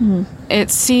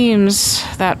 It seems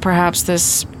that perhaps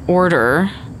this order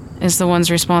is the ones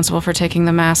responsible for taking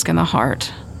the mask in the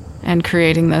heart and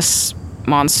creating this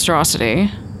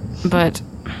monstrosity. But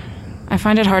I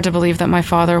find it hard to believe that my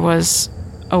father was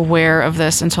aware of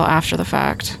this until after the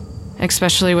fact,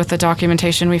 especially with the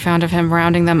documentation we found of him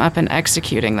rounding them up and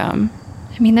executing them.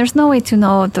 I mean, there's no way to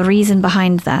know the reason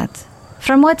behind that.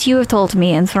 From what you have told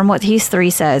me and from what history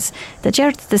says, that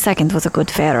Jared II was a good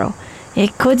pharaoh.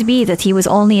 It could be that he was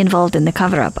only involved in the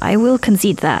cover-up. I will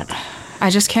concede that. I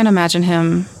just can't imagine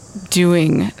him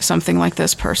doing something like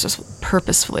this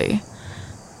purposefully.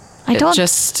 I don't.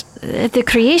 Just The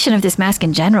creation of this mask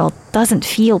in general doesn't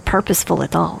feel purposeful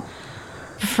at all.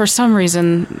 for some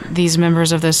reason, these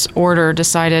members of this order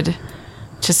decided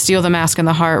to steal the mask and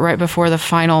the heart right before the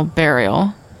final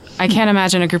burial. I can't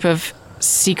imagine a group of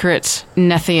secret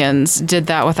Nethians did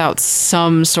that without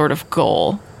some sort of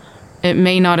goal. It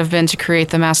may not have been to create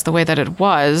the mask the way that it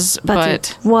was, But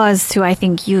it was to, I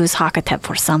think, use Hakatep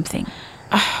for something.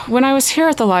 when I was here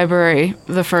at the library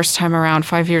the first time around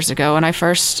 5 years ago, and I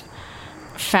first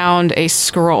found a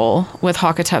scroll with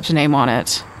Hakatep's name on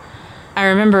it, I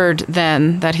remembered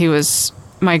then that he was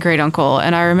my great uncle,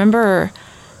 and I remember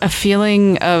a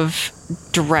feeling of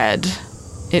dread.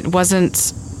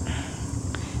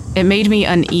 It made me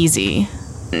uneasy.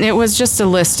 It was just a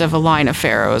list of a line of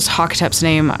pharaohs. Hakatep's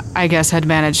name, I guess, had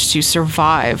managed to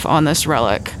survive on this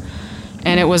relic.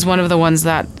 And it was one of the ones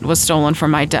that was stolen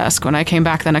from my desk. When I came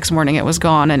back the next morning, it was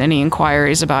gone, and any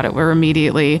inquiries about it were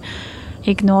immediately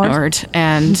Ignored.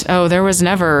 And, there was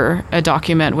never a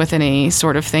document with any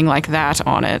sort of thing like that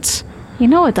on it. You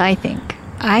know what I think?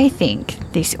 I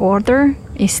think this order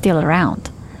is still around.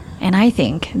 And I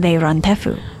think they run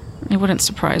Tefu. It wouldn't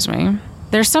surprise me.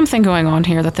 There's something going on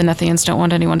here that the Nethians don't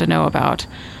want anyone to know about,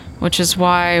 which is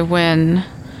why when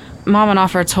Mama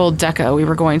Noffer told Dekka we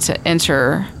were going to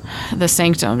enter the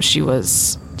sanctum, she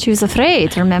was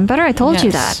afraid, remember? I told you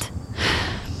Yes. that.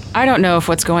 I don't know if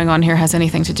what's going on here has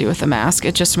anything to do with the mask.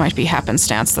 It just might be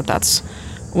happenstance that that's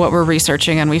what we're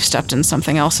researching and we've stepped in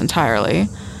something else entirely.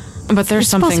 But there's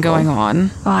It's something possible. going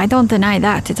on. Oh, I don't deny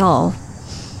that at all.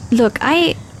 Look,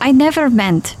 I never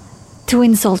meant to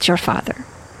insult your father.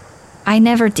 I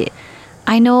never did.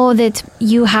 I know that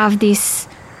you have this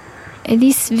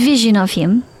vision of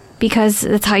him because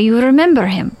that's how you remember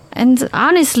him. And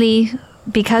honestly,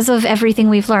 because of everything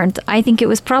we've learned, I think it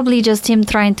was probably just him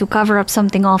trying to cover up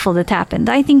something awful that happened.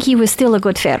 I think he was still a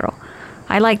good pharaoh.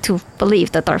 I like to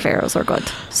believe that our pharaohs are good.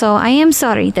 So I am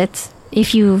sorry that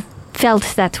if you felt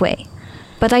that way.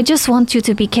 But I just want you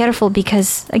to be careful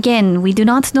because, again, we do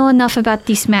not know enough about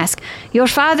this mask. Your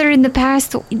father in the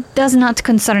past does not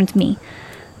concern me.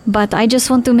 But I just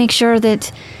want to make sure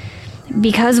that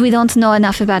because we don't know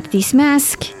enough about this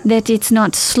mask, that it's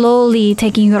not slowly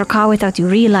taking your car without you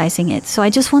realizing it. So I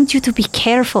just want you to be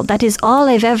careful. That is all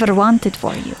I've ever wanted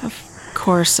for you. Of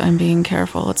course, I'm being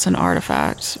careful. It's an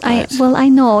artifact. but I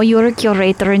know you're a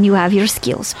curator and you have your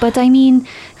skills, but I mean,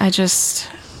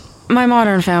 my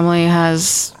modern family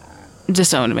has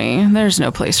disowned me. There's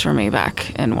no place for me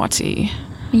back in Wati.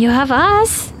 you have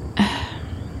us.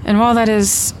 And while that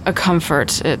is a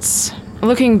comfort, it's...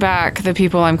 Looking back, the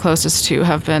people I'm closest to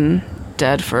have been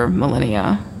dead for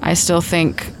millennia. I still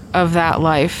think of that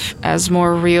life as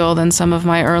more real than some of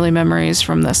my early memories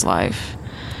from this life.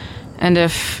 And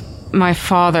if my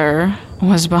father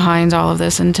was behind all of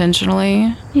this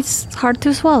intentionally, It's hard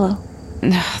to swallow.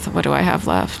 what do I have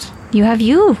left? You have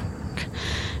you.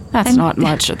 That's I'm- not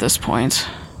much at this point.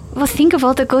 Well, think of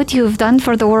all the good you've done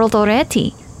for the world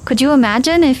already. Could you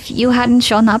imagine if you hadn't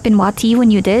shown up in Wati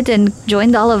when you did and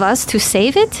joined all of us to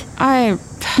save it?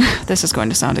 This is going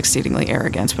to sound exceedingly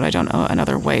arrogant, but I don't know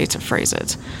another way to phrase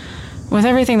it. With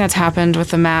everything that's happened with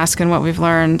the mask and what we've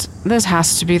learned, this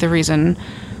has to be the reason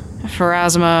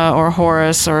Pharasma or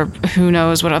Horus or who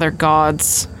knows what other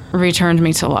gods returned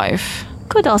me to life.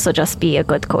 Could also just be a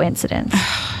good coincidence.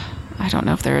 I don't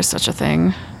know if there is such a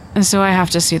thing. And so I have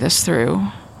to see this through.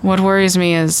 What worries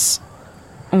me is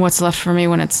what's left for me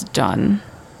when it's done.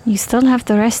 You still have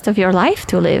the rest of your life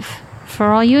to live.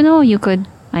 For all you know, you could...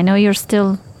 I know you're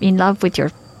still in love with your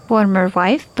former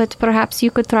wife, but perhaps you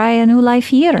could try a new life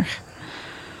here.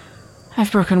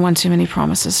 I've broken one too many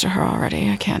promises to her already.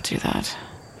 I can't do that.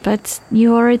 But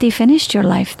you already finished your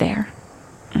life there.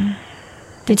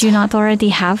 Did you not already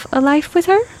have a life with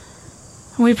her?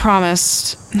 We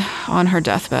promised on her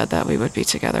deathbed that we would be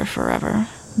together forever.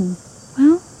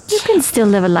 Well, you can still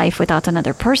live a life without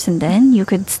another person then.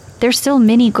 There's still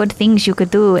many good things you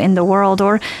could do in the world,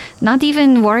 or not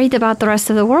even worried about the rest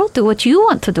of the world. Do what you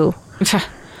want to do.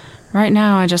 Right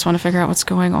now, I just want to figure out what's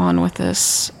going on with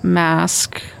this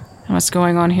mask and what's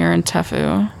going on here in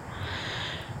Tefu.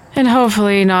 And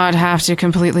hopefully not have to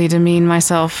completely demean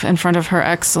myself in front of Her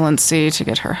Excellency to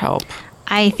get her help.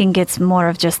 I think it's more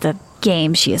of just a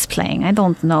game she is playing. I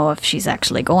don't know if she's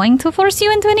actually going to force you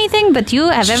into anything, but you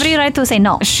have every right to say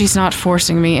no. She's not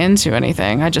forcing me into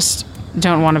anything. I just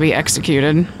don't want to be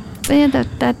executed. Yeah,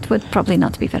 that would probably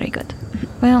not be very good.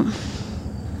 Well,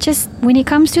 just when it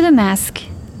comes to the mask,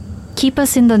 keep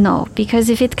us in the know, because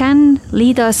if it can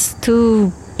lead us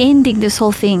to ending this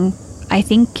whole thing, I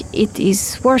think it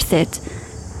is worth it.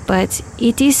 But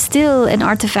it is still an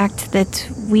artifact that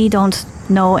we don't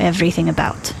know everything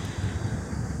about.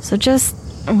 So just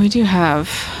We do have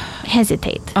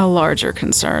hesitate. a larger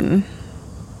concern.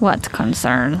 What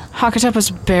concern? Hakatep was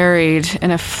buried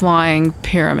in a flying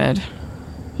pyramid.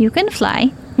 You can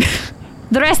fly.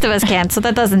 The rest of us can't, so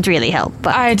that doesn't really help.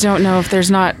 But I don't know if there's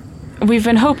not... We've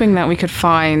been hoping that we could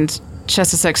find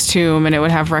Chesasek's tomb and it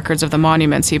would have records of the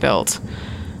monuments he built.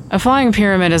 A flying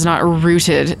pyramid is not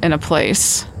rooted in a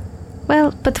place.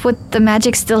 well, but would the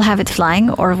magic still have it flying,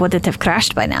 or would it have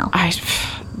crashed by now?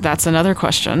 That's another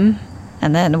question.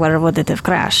 And then where would it have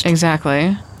crashed?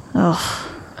 Exactly. Ugh.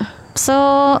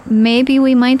 So maybe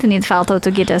we might need Falto to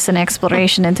get us an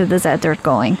exploration into the desert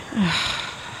going.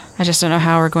 I just don't know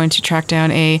how we're going to track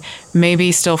down a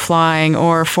maybe still flying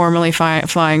or formerly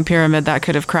flying pyramid that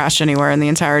could have crashed anywhere in the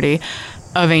entirety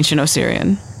of ancient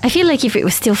Osirian. I feel like if it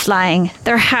was still flying,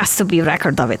 there has to be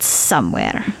record of it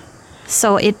somewhere.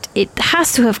 So it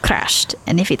has to have crashed.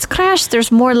 And if it's crashed,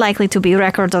 there's more likely to be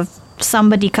record of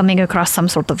somebody coming across some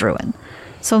sort of ruin.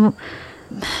 So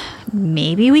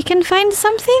maybe we can find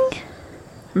something?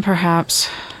 Perhaps.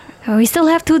 We still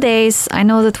have 2 days. I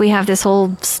know that we have this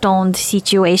whole stoned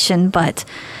situation, but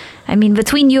I mean,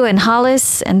 between you and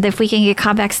Hollis, and if we can get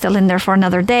Kabak still in there for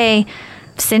another day,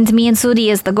 send me and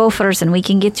Sudi as the gophers, and we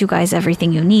can get you guys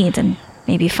everything you need and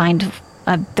maybe find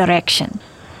a direction.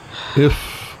 If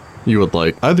you would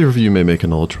like, either of you may make a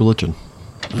knowledge religion.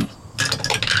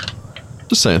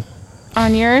 Just saying.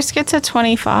 On yours, get to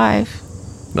 25.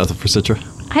 Nothing for Citra.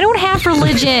 I don't have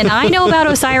religion. I know about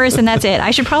Osiris, and that's it.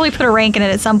 I should probably put a rank in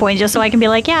it at some point just so I can be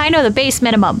like, yeah, I know the base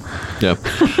minimum. Yeah.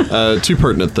 Two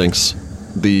pertinent things.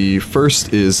 The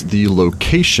first is the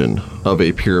location of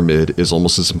a pyramid is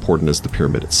almost as important as the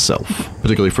pyramid itself,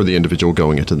 particularly for the individual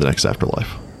going into the next afterlife.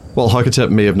 While Hakatep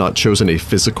may have not chosen a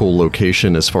physical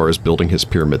location as far as building his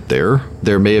pyramid there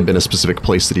may have been a specific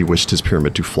place that he wished his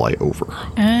pyramid to fly over.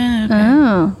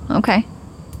 Oh, okay.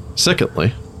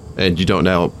 Secondly, and you don't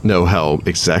now know how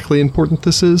exactly important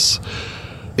this is,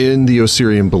 in the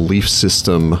Osirian belief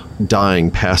system, dying,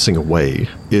 passing away,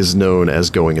 is known as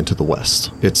going into the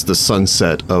west. It's the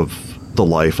sunset of the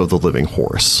life of the living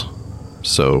Horus.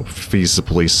 So,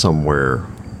 feasibly somewhere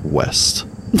west.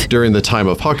 During the time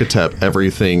of Hakatep,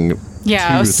 everything to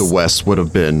the west would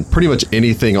have been pretty much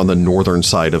anything on the northern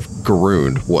side of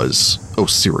Garoon was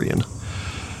Osirian.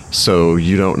 So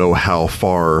you don't know how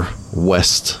far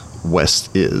west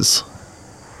is.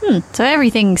 So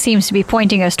everything seems to be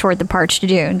pointing us toward the parched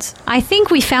dunes. I think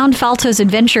we found Falto's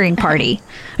adventuring party.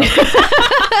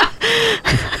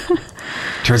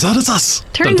 Turns out it's us.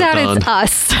 Turns Dun, dun, out it's dun.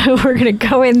 us. So we're going to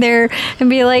go in there and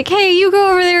be like, hey, you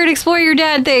go over there and explore your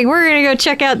dad thing. We're going to go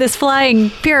check out this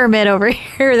flying pyramid over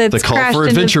here that's The call crashed for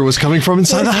into- adventure was coming from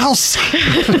inside the house.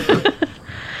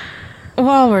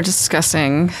 While we're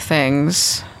discussing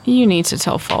things, you need to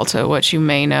tell Falto what you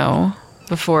may know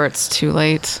before it's too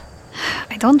late.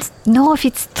 I don't know if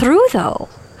it's true, though.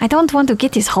 I don't want to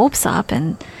get his hopes up,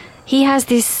 and he has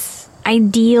this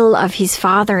ideal of his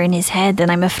father in his head,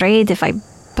 and I'm afraid if I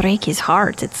break his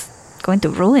heart, it's going to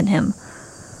ruin him.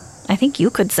 I think you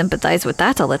could sympathize with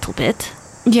that a little bit.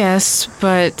 Yes,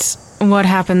 but what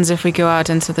happens if we go out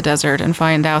into the desert and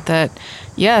find out that,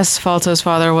 yes, Falto's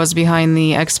father was behind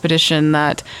the expedition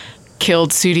that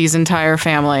killed Sudi's entire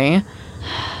family?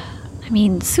 I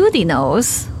mean, Sudi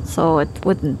knows, so it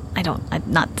wouldn't,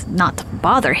 not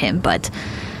bother him, but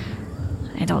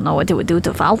I don't know what it would do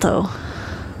to Falto.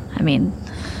 I mean,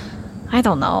 I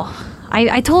don't know.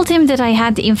 I told him that I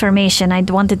had the information. I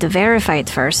wanted to verify it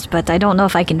first, but I don't know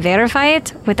if I can verify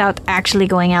it without actually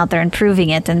going out there and proving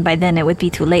it, and by then it would be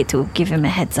too late to give him a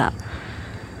heads up.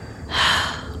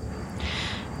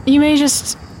 You may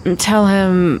just tell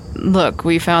him, look,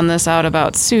 we found this out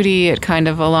about Sudi. It kind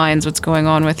of aligns what's going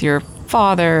on with your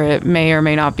father. It may or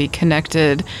may not be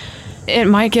connected. It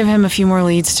might give him a few more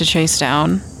leads to chase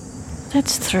down.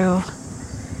 That's true.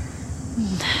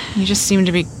 You just seem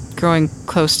to be growing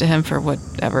close to him for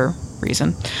whatever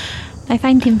reason. I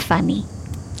find him funny.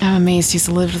 I'm amazed he's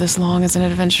lived this long as an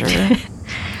adventurer.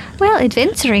 Well,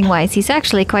 adventuring-wise, he's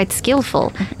actually quite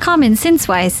skillful. Common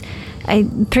sense-wise,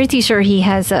 I'm pretty sure he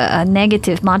has a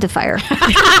negative modifier.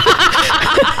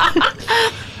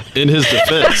 In his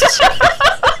defense,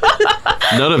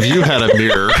 none of you had a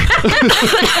mirror.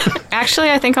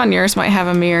 Actually, I think on yours might have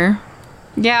a mirror.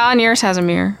 Yeah, on yours has a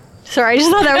mirror. Sorry, I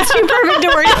just thought that was too perfect to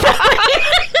worry about.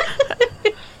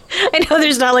 I know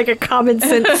there's not like a common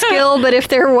sense skill, but if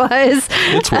there was,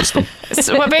 It's wisdom.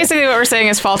 So what we're saying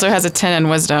is Falto has a 10 in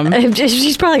wisdom.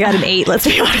 she's probably got an 8, let's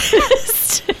be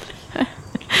honest.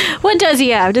 What does he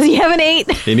have? Does he have an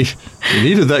 8? He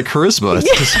needed that charisma.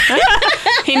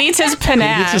 He needs his He needs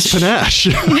panache. his panache.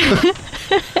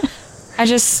 I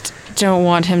just don't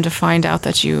want him to find out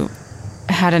that you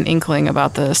had an inkling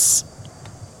about this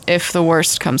if the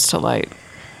worst comes to light.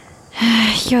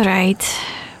 You're right.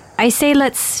 I say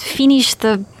let's finish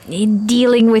the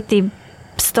dealing with the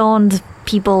stoned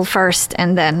people first,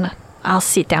 and then I'll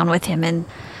sit down with him and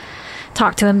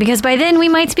talk to him, because by then we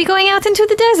might be going out into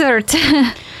the desert.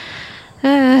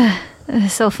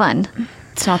 So fun.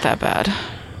 It's not that bad.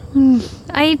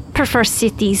 I prefer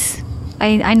cities.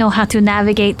 I know how to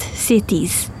navigate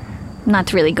cities.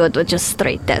 Not really good with just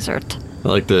straight desert. I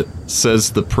like that,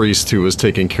 says the priest who was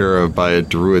taken care of by a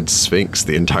druid sphinx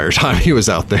the entire time he was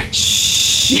out there.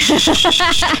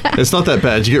 It's not that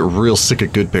bad. You get real sick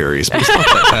of good berries, but it's not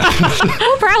that bad.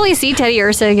 We'll probably see Teddy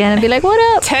Ursa again and be like, what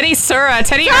up? Teddy Sura.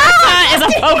 Teddy Ursa is a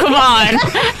Pokemon.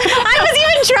 I was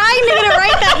even trying to get it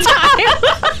right that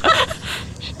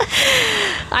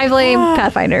time. I blame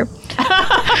Pathfinder.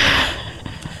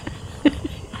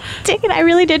 Dang it, I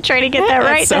really did try to get that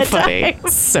right That's so that funny. time.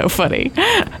 So funny.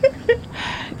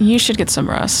 You should get some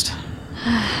rest.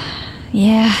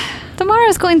 Yeah.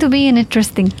 Tomorrow's going to be an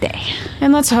interesting day.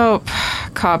 And let's hope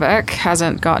Kabek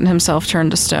hasn't gotten himself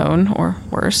turned to stone, or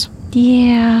worse.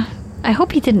 Yeah. I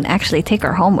hope he didn't actually take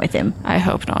her home with him. I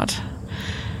hope not.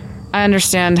 I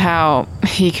understand how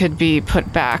he could be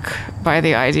put back by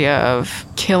the idea of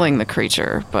killing the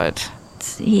creature, but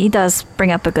He does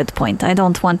bring up a good point. I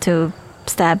don't want to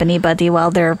stab anybody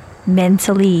while they're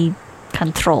mentally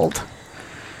controlled.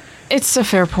 it's a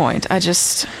fair point.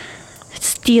 It's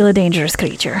still a dangerous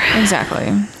creature. Exactly.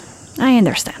 I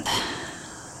understand.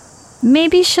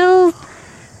 Maybe he'll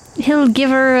give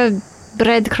her a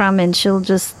breadcrumb and she'll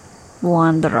just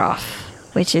wander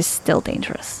off, which is still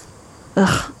dangerous.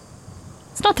 Ugh.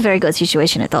 It's not a very good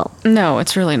situation at all. No,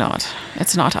 it's really not.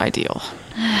 It's not ideal.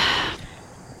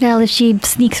 Well, if she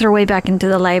sneaks her way back into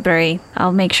the library,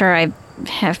 I'll make sure I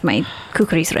have my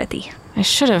kukris ready. I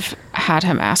should have had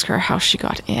him ask her how she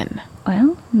got in.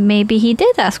 Well, maybe he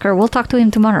did ask her. We'll talk to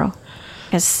him tomorrow.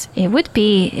 Because it would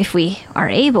be, if we are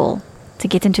able to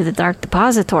get into the Dark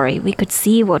Depository, we could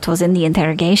see what was in the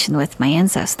interrogation with my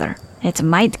ancestor. It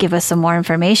might give us some more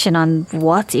information on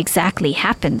what exactly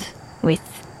happened with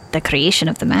the creation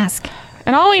of the mask.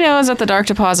 And all we know is that the Dark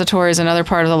Depository is another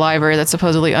part of the library that's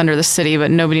supposedly under the city, but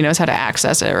nobody knows how to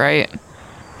access it, right?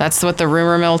 That's what the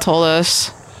rumor mill told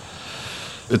us.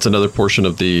 It's another portion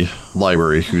of the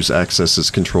library whose access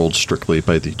is controlled strictly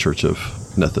by the Church of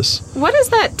Nethys. What does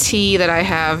that tea that I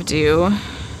have do?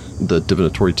 The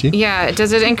divinatory tea? Yeah,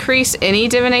 does it increase any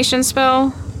divination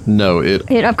spell? No, it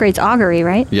upgrades augury,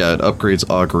 right? it upgrades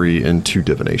augury into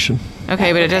divination.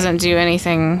 Okay, but it doesn't do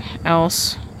anything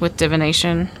else with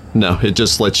divination. No, it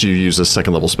just lets you use a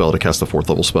second level spell to cast a fourth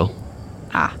level spell.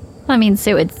 Ah. I mean,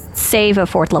 so it would save a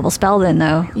 4th level spell then,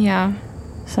 though. Yeah.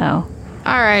 So.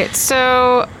 All right,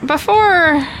 so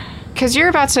before... Because you're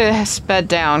about to bed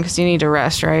down because you need to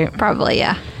rest, right? Probably,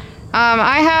 yeah.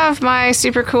 I have my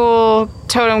super cool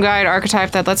totem guide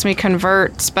archetype that lets me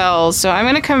convert spells. So I'm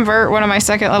going to convert one of my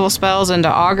 2nd level spells into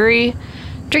augury.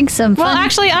 Drink some fun. Well,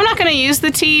 actually, I'm not going to use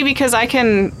the tea because I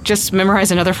can just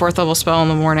memorize another 4th level spell in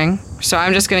the morning. So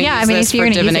I'm just going to use this for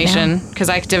divination because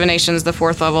divination's the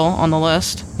 4th level on the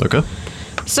list. Okay.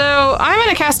 So I'm going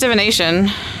to cast divination.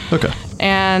 Okay.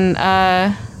 And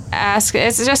ask.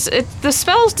 The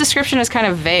spell's description is kind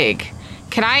of vague.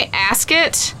 Can I ask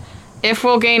it if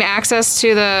we'll gain access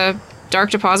to the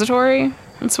Dark Depository?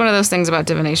 It's one of those things about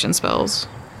divination spells.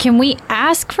 Can we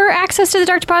ask for access to the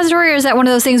Dark Depository, or is that one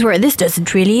of those things where this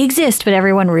doesn't really exist, but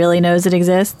everyone really knows it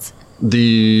exists?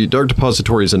 The Dark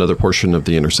Depository is another portion of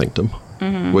the Inner Sanctum,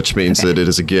 which means that it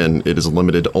is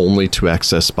limited only to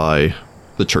access by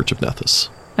the Church of Nethys.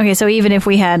 Okay, so even if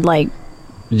we had,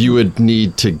 You would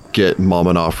need to get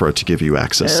Mama Nafra to give you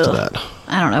access to that.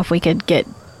 I don't know if we could get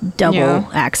double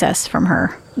access from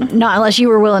her. Not unless you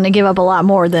were willing to give up a lot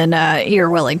more than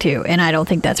you're willing to, and I don't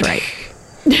think that's right.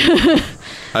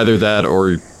 Either that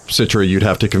or, Citra, you'd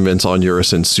have to convince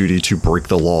Onuris and Sudi to break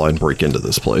the law and break into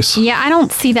this place. Yeah, I don't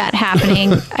see that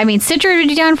happening. I mean, Citra would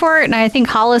be down for it, and I think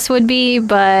Hollis would be,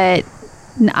 but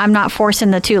I'm not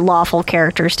forcing the 2 lawful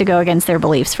characters to go against their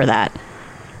beliefs for that.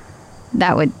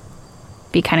 That would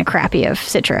be kind of crappy of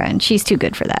Citra, and she's too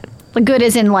good for that. Good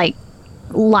as in,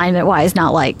 alignment-wise,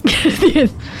 not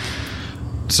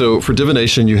So for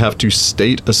divination, you have to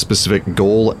state a specific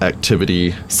goal,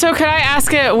 activity. So could I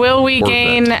ask it, will we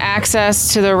gain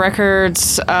access to the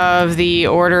records of the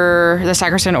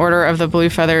Sacristan Order of the Blue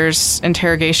Feathers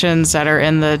interrogations that are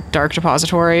in the Dark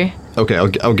Depository? Okay,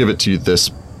 I'll give it to you this.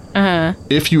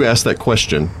 If you ask that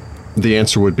question, the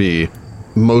answer would be,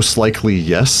 most likely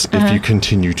yes, if you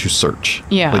continue to search.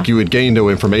 Yeah. Like you would gain no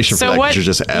information for that because you're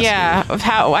just asking. Yeah, of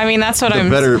how? I mean, that's what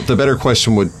The better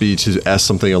question would be to ask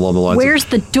something along the lines Where's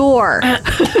the door?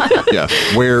 yeah,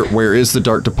 where is the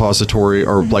dark depository,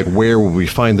 or like where would we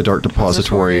find the dark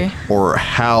depository, or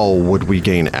how would we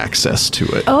gain access to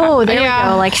it? Oh, there we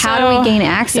go. Like, how do we gain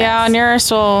access? Yeah,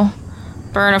 Nearest will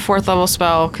burn a 4th level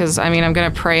spell because I mean I'm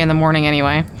gonna pray in the morning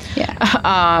anyway. Yeah.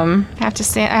 I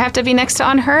have to be next to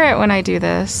Unhurt when I do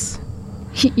this.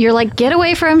 You're like, get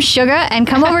away from Sugar and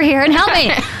come over here and help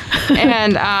me.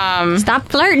 And Stop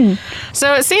flirting.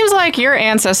 so it seems like your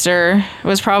ancestor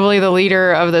was probably the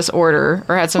leader of this order,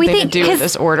 or had something to do with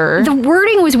this order. The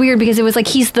wording was weird because it was like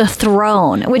he's the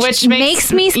throne, which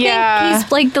makes me think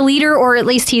he's like the leader, or at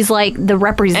least he's like the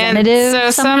representative.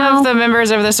 And so somehow. some of the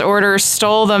members of this order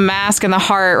stole the mask and the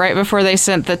heart right before they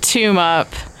sent the tomb up.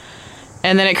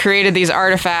 And then it created these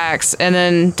artifacts. And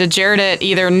then Djeredit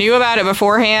either knew about it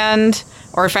beforehand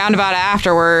or found about it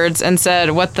afterwards and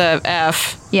said, what the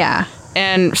F? Yeah.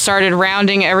 And started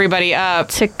rounding everybody up.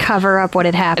 To cover up what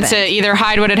had happened. To either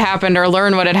hide what had happened or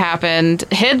learn what had happened.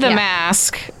 Hid the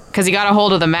mask, because he got a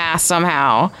hold of the mask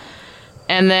somehow.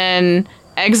 And then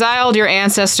exiled your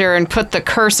ancestor and put the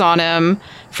curse on him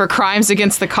for crimes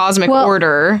against the cosmic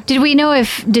order. Did we know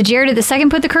if Djeredit II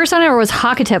put the curse on him, or was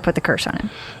Hakatep put the curse on him?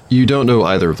 You don't know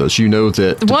either of those. You know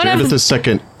that Djeredit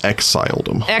II exiled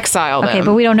him. Exiled him. Okay,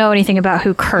 but we don't know anything about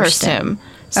who cursed him.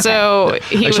 Okay. So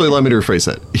actually, let me rephrase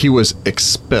that. He was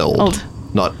expelled,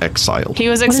 not exiled. He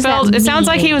was expelled. It sounds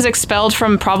like he was expelled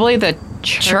from probably the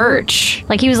church.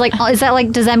 Like he was like, is that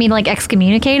like, does that mean like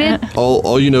excommunicated?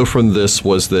 All you know from this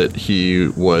was that he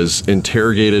was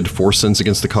interrogated for sins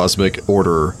against the cosmic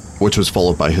order, which was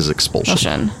followed by his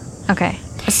expulsion. Okay.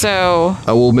 So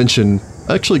I will mention.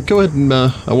 Actually, go ahead and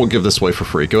I won't give this away for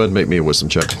free. Go ahead and make me a wisdom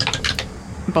check.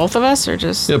 Both of us, or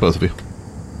just both of you.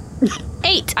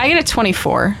 8. I get a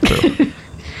 24. So,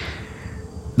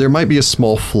 there might be a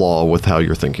small flaw with how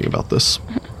you're thinking about this.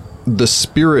 The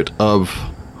spirit of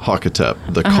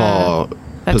Hakatep, the Ka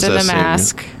That's in the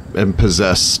mask, and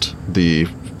possessed the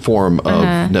form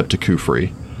of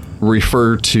Nepta-Kufri,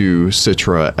 referred to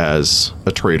Citra as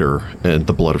a traitor and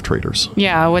the blood of traitors.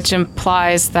 Yeah, which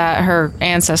implies that her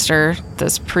ancestor,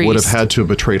 this priest, would have had to have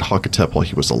betrayed Hakatep while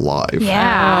he was alive.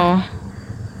 Yeah.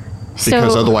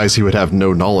 Because otherwise he would have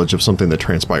no knowledge of something that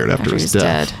transpired after his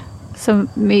death. So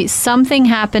something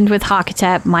happened with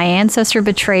Hakatep. My ancestor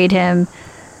betrayed him.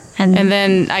 And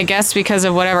then I guess because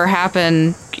of whatever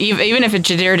happened, even if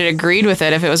Djeredit agreed with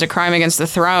it, if it was a crime against the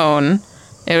throne,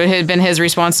 it had been his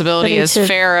responsibility as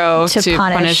pharaoh to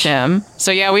punish him.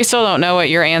 So yeah, we still don't know what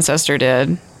your ancestor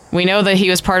did. We know that he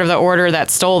was part of the order that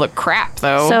stole the crap,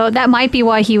 though. So that might be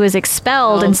why he was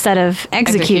expelled instead of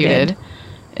executed.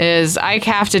 Is I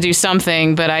have to do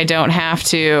something, but I don't have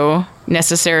to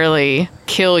necessarily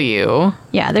kill you.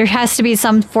 Yeah, there has to be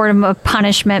some form of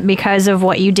punishment because of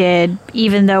what you did,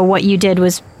 even though what you did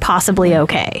was possibly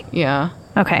okay. Yeah.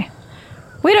 Okay.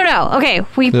 We don't know. Okay,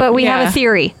 but we have a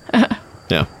theory.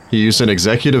 Yeah. He used an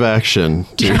executive action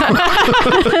to...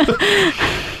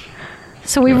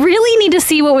 So we really need to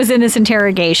see what was in this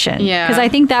interrogation. Yeah. Because I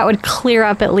think that would clear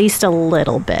up at least a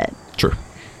little bit. Sure.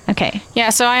 Okay.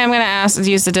 Yeah, so I am going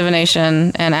to use the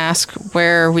divination and ask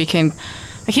where we can...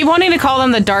 I keep wanting to call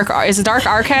them the dark... Is it dark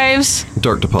archives?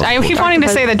 Dark depository. I keep wanting to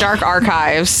say the dark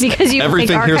archives. Because you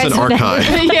everything here's an archive.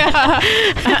 Yeah.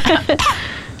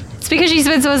 It's because you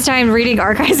spent so much time reading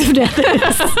Archives of Death.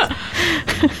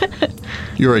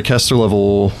 You're a caster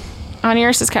level...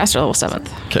 Onuris is caster level 7th.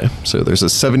 Okay, so there's a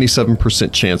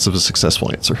 77% chance of a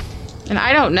successful answer. And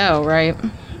I don't know, right?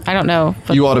 I don't know.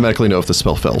 You automatically know if the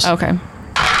spell fails. Okay.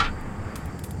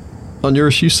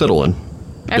 Onuris, you settle in.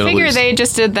 I figure they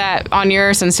just did that.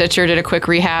 Onuris and Citra did a quick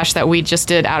rehash that we just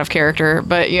did out of character,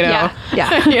 but you know,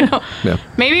 Yeah. you know, Yeah.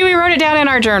 maybe we wrote it down in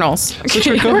our journals.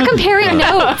 We're comparing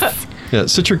notes. Yeah,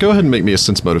 Citra, go ahead and make me a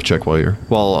sense motive check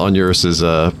while Onuris is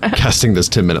casting this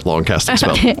 10-minute long casting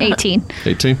spell. 18.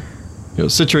 18.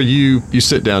 Citra, you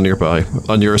sit down nearby.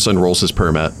 Onuris unrolls his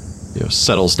permat,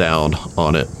 settles down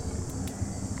on it,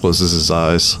 closes his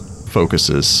eyes,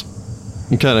 focuses.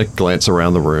 You kind of glance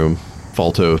around the room.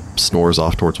 Falto snores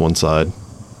off towards one side.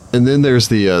 And then there's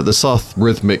the soft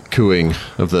rhythmic cooing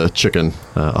of the chicken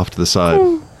off to the side.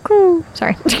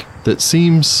 Sorry. That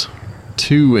seems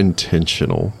too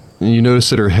intentional. And you notice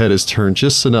that her head is turned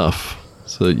just enough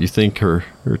so that you think her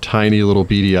tiny little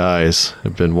beady eyes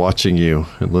have been watching you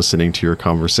and listening to your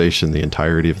conversation the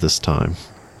entirety of this time.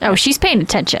 Oh, she's paying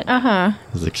attention. Uh-huh.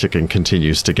 As the chicken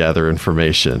continues to gather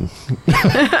information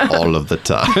all of the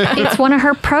time. It's one of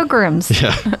her programs.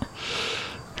 Yeah.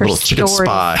 Her Little chicken stories.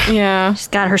 spy. Yeah. She's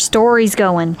got her stories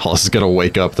going. Hollis is going to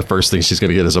wake up. The first thing she's going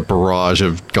to get is a barrage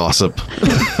of gossip.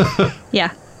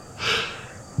 Yeah.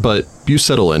 But you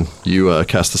settle in. You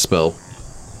cast the spell.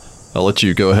 I'll let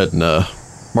you go ahead and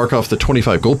mark off the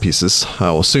 25 gold pieces.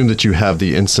 I'll assume that you have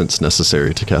the incense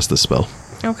necessary to cast this spell.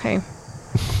 Okay.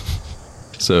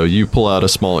 So you pull out a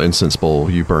small incense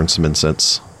bowl. You burn some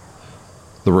incense.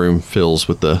 The room fills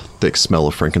with the thick smell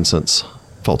of frankincense.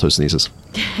 Falto sneezes.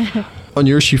 On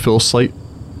yours, you feel a slight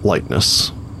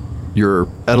lightness. Your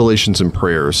adulations and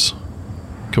prayers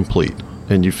complete,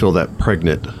 and you feel that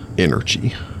pregnant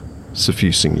energy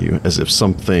suffusing you, as if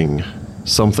something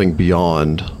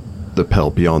beyond the pale,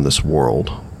 beyond this world,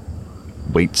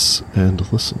 waits and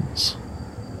listens.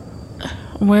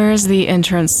 Where is the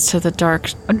entrance to the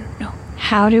dark?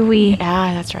 How do we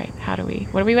That's right. How do we?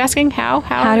 What are we asking? How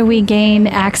how do we gain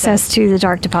access to the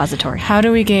dark depository? How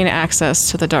do we gain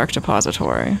access to the dark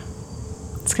depository?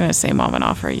 It's gonna say Mom and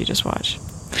Offer. You just watch.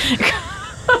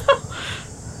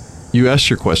 You ask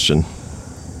your question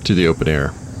to the open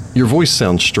air. Your voice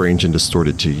sounds strange and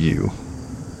distorted to you.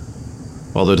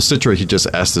 Although to Citra, he just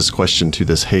asked this question to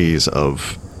this haze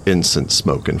of incense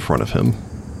smoke in front of him.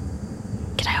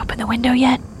 Can I open the window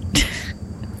yet?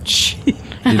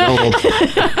 You nailed all,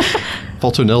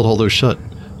 Falto nailed all those shut.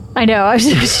 I know. I was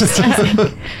just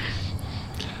teasing.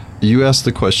 You ask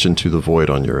the question to the void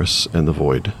on Eurus, and the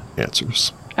void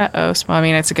answers. Uh-oh. Well, I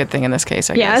mean, it's a good thing in this case,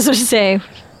 I Yeah, I was guess. supposed to say.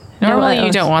 Normally, No,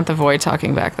 you don't want the void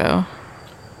talking back, though.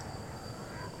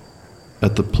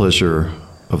 At the pleasure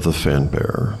of the fan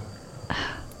bearer,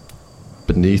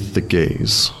 beneath the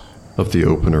gaze of the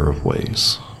opener of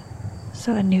ways,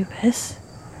 So Anubis.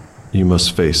 you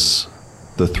must face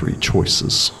the three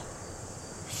choices: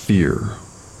 fear,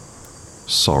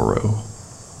 sorrow,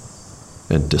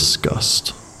 and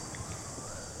disgust.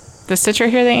 Does Citra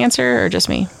hear the answer, or just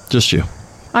me? Just you.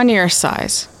 On your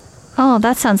size. Oh,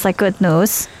 that sounds like good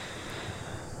news.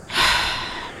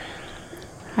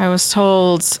 I was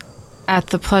told, at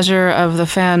the pleasure of the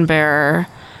fan bearer,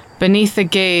 beneath the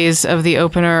gaze of the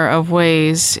opener of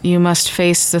ways, you must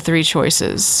face the three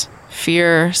choices: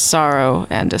 fear, sorrow,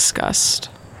 and disgust.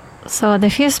 So the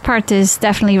first part is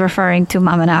definitely referring to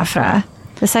Mamanafra.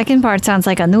 The second part sounds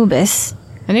like Anubis.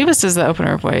 Anubis is the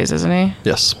opener of ways, isn't he?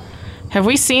 Yes. Have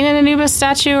we seen an Anubis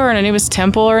statue or an Anubis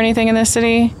temple or anything in this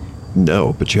city?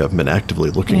 No, but you haven't been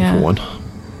actively looking Yeah. for one.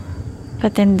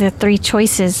 But then the three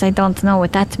choices, I don't know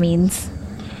what that means.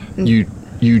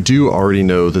 You do already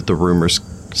know that the rumors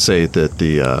say that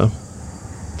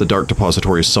the dark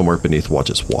depository is somewhere beneath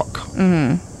Watch's Walk.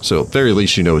 Mm-hmm. So at very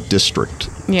least you know a district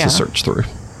Yeah. to search through.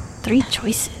 Three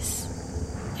choices.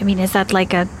 I mean, is that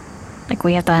like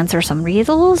we have to answer some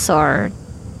riddles or?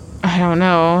 I don't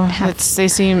know. They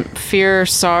seem fear,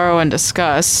 sorrow, and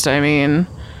disgust. I mean,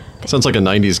 Sounds like a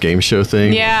 90s game show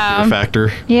thing. Yeah. Fear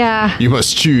Factor. Yeah. You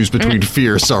must choose between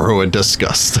fear, sorrow, and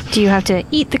disgust. Do you have to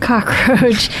eat the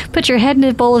cockroach, put your head in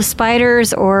a bowl of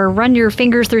spiders, or run your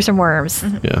fingers through some worms?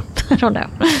 Yeah. I don't know.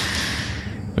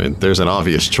 I mean, there's an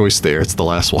obvious choice there. It's the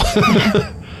last one.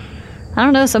 I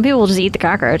don't know. Some people will just eat the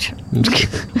cockroach.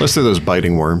 Unless they're those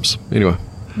biting worms. Anyway.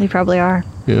 They probably are.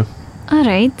 Yeah. All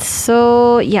right.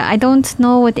 So, yeah, I don't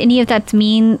know what any of that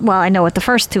mean. Well, I know what the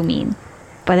first two mean,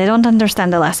 but I don't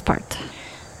understand the last part.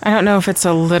 I don't know if it's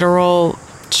a literal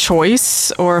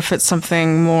choice or if it's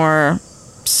something more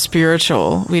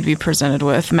spiritual we'd be presented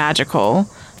with, magical,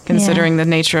 considering the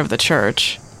nature of the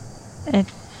church.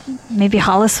 Maybe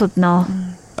Hollis would know.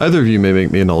 Either of you may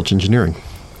make me a knowledge engineering.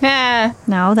 Nah.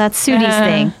 No, that's Sudi's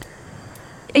thing.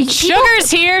 Sugar's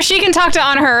here. She can talk to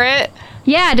Anhurit.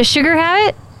 Yeah, does Sugar have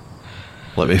it?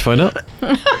 Let me find out.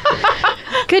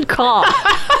 Good call.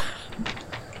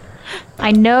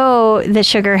 I know that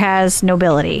Sugar has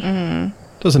nobility.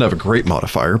 Doesn't have a great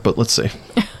modifier, but let's see.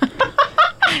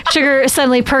 Sugar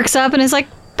suddenly perks up and is like,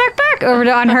 back, over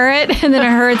to Anhurit. And then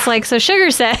Anhurit's like, so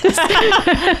Sugar says.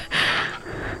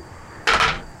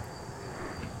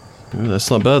 Ooh, that's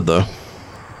not bad, though.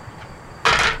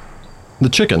 The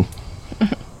chicken.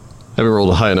 Haven't rolled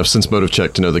a high enough sense motive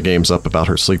check to know the game's up about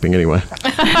her sleeping anyway.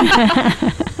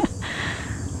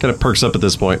 Kind of perks up at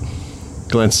this point.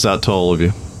 Glances out to all of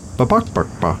you. Bark, bark,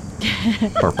 bark.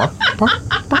 Bark, bark,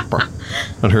 bark, bark, bark.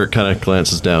 And her kind of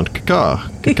glances down. Caca,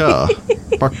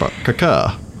 caca. Bark, bark,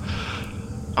 caca.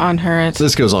 Anhurit.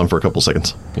 This goes on for a couple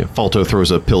seconds. Yeah, Falto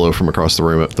throws a pillow from across the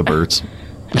room at the birds.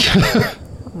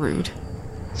 Rude.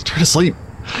 He's trying to sleep.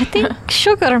 I think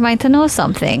Sugar might know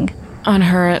something.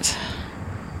 Anhurit.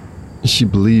 She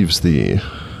believes the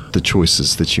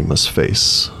choices that you must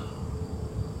face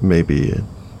may be a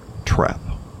trap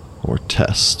or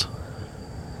test.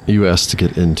 You asked to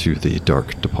get into the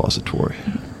dark depository.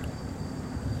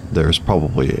 there's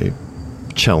probably a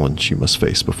challenge you must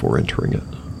face before entering it.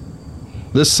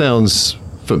 This sounds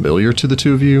familiar to the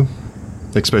two of you,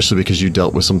 especially because you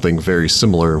dealt with something very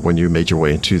similar when you made your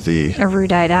way into the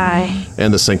Erudite eye.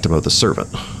 and the Sanctum of the Servant,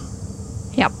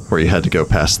 Yep. where you had to go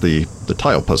past the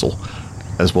tile puzzle,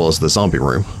 as well as the zombie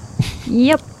room.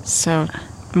 Yep. So,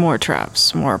 more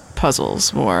traps, more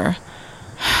puzzles, more...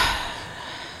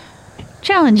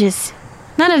 Challenges.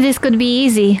 None of this could be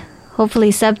easy.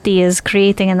 Hopefully Septi is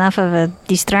creating enough of a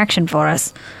distraction for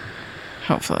us.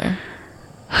 Hopefully.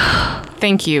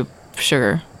 Thank you,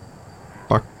 Sugar.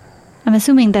 Bark. I'm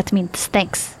assuming that means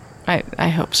thanks. I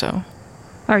hope so.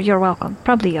 Or you're welcome.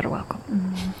 Probably you're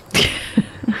welcome.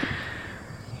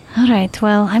 All right,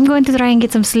 well, I'm going to try and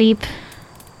get some sleep.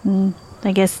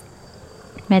 I guess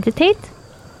meditate?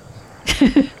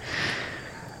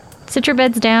 Citra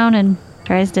beds down and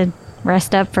tries to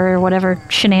rest up for whatever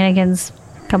shenanigans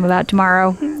come about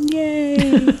tomorrow.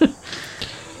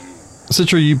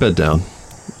 Citra, you bed down.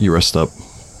 You rest up.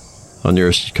 On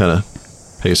yours, you kind of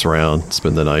pace around,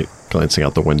 spend the night glancing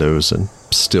out the windows, and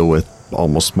still with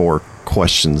almost more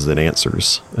questions than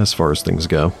answers as far as things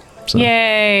go. So,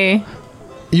 Yay!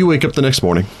 you wake up the next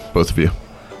morning, both of you.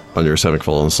 On yours, having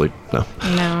fallen asleep. No.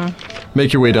 No.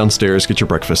 Make your way downstairs, get your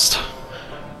breakfast.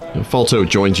 Falto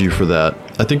joins you for that.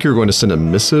 I think you're going to send a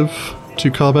missive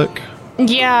to Kabek.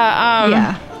 Yeah,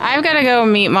 Yeah. I've got to go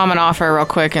meet Mom and Offer real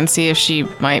quick and see if she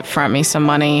might front me some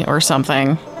money or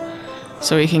something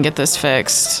so we can get this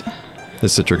fixed.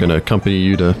 Is Citra going to accompany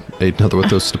you to aid another with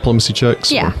those diplomacy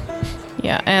checks? Yeah.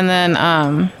 Yeah, and then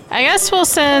I guess we'll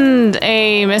send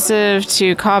a missive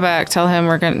to Kabak, tell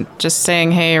him just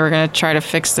saying, hey, we're going to try to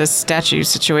fix this statue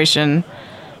situation.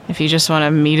 If you just want to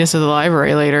meet us at the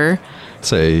library later.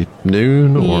 Say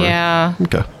noon or... Yeah.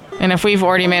 Okay. And if we've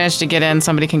already managed to get in,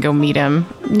 somebody can go meet him.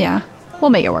 Yeah. We'll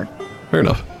make it work. Fair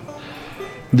enough.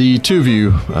 The two of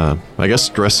you, I guess,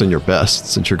 dress in your best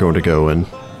since you're going to go and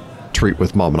treat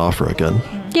with Mom and Offer again.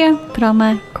 Yeah. Put on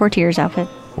my courtier's outfit.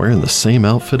 Wearing the same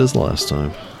outfit as last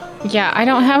time. Yeah, I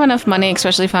don't have enough money,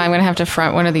 especially if I'm going to have to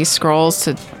front one of these scrolls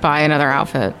to buy another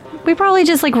outfit. We probably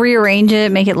just like rearrange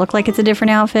it, make it look like it's a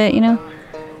different outfit, you know?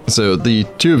 So the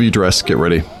two of you dress, get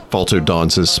ready. Falto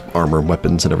dons his armor and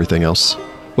weapons and everything else.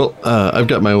 Well, I've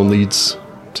got my own leads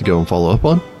to go and follow up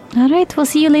on. All right. We'll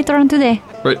see you later on today.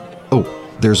 Right. Oh,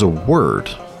 there's a word.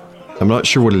 I'm not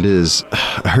sure what it is.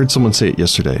 I heard someone say it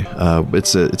yesterday.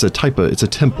 It's a type of, it's a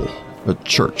temple, a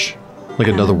church, like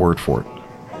another word for it.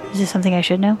 Is this something I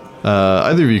should know?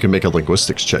 Either of you can make a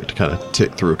linguistics check to kind of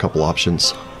tick through a couple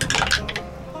options.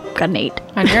 Got an 8.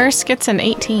 And yours gets an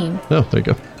 18. Oh, there you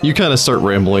go. You kind of start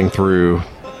rambling through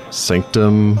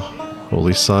Sanctum,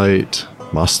 Holy Site,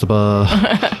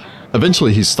 Mastaba.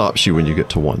 Eventually, he stops you when you get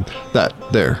to one. That,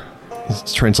 there.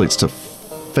 It translates to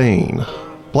Fane.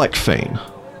 Black Fane.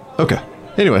 Okay.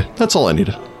 Anyway, that's all I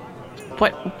needed.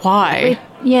 What? Why?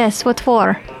 Yes, what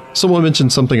for? Someone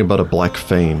mentioned something about a Black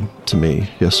Fane to me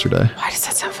yesterday. Why does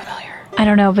that sound familiar? I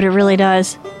don't know, but it really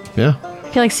does. Yeah? I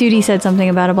feel like Sudi said something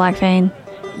about a black fane.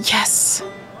 Yes.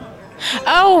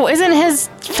 Oh, isn't his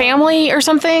family or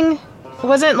something?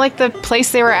 Wasn't like the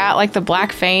place they were at like the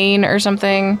Black Fane or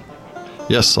something?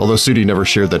 Yes, although Sudi never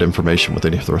shared that information with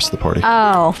any of the rest of the party.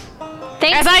 Oh.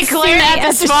 Thanks, As I glare Sudi. at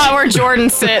the spot where Jordan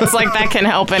sits, like that can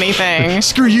help anything.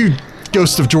 Screw you,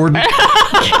 Ghost of Jordan.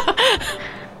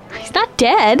 He's not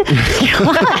dead.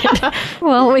 God.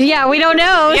 Well, yeah, we don't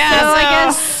know, Yeah, so I so-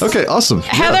 guess... Okay, awesome.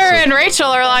 Heather Yeah, and Rachel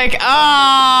are like,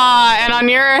 and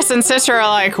Onuris and Citra are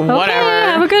like, whatever.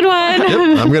 Okay, have a good one.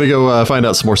 Yep, I'm gonna go find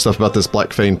out some more stuff about this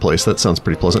Black Fane place. That sounds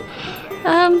pretty pleasant.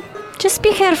 Just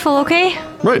be careful, okay?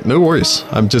 Right, no worries.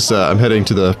 I'm just I'm heading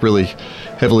to the really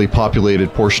heavily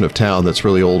populated portion of town that's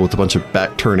really old with a bunch of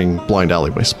back-turning blind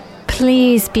alleyways.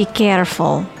 Please be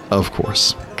careful. Of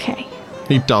course. Okay.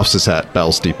 He doffs his hat,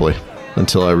 bows deeply.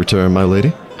 Until I return, my lady.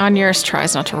 Onuris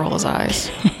tries not to roll his eyes.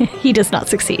 He does not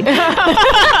succeed.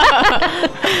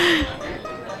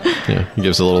 Yeah, he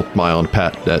gives a little smile and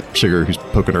pat at Sugar, who's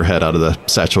poking her head out of the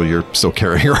satchel you're still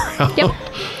carrying around. Yep.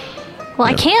 Well,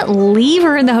 I can't leave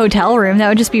her in the hotel room. That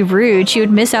would just be rude. She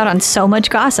would miss out on so much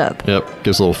gossip. Yep,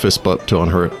 gives a little fist bump to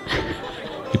unhurt.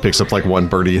 He picks up like one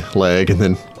birdie leg and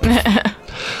then...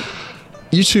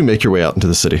 You two make your way out into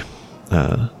the city.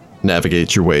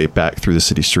 Navigate your way back through the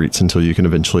city streets until you can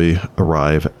eventually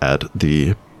arrive at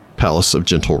the Palace of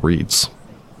Gentle Reeds.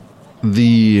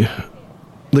 The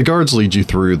guards lead you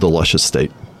through the lush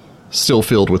estate, still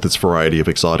filled with its variety of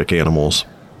exotic animals,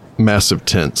 massive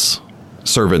tents,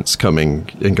 servants coming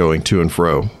and going to and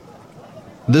fro.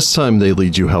 This time they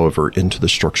lead you, however, into the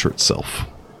structure itself.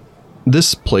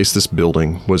 This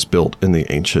building was built in the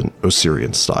ancient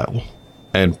Osirian style.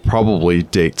 and probably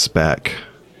dates back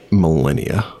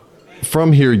millennia.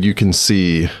 From here, you can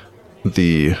see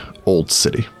the old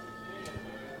city.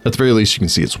 At the very least, you can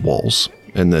see its walls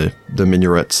and the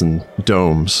minarets and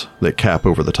domes that cap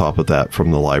over the top of that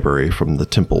from the library, from the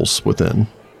temples within.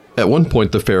 At one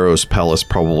point, the pharaoh's palace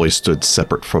probably stood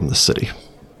separate from the city,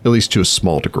 at least to a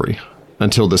small degree,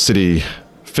 until the city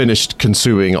finished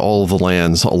consuming all the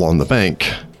lands along the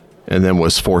bank, and then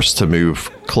was forced to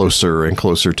move closer and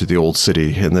closer to the old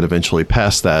city, and then eventually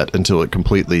past that until it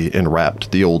completely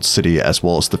enwrapped the old city as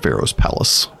well as the pharaoh's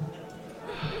palace.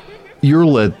 You're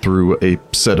led through a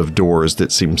set of doors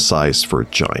that seem sized for a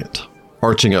giant,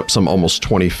 arching up some almost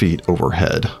 20 feet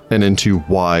overhead, and into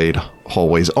wide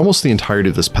hallways. Almost the entirety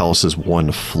of this palace is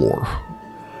one floor,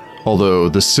 although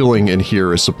the ceiling in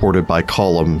here is supported by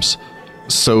columns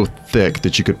so thick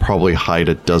that you could probably hide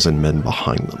a dozen men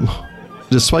behind them.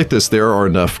 Despite this, there are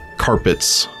enough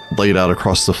carpets laid out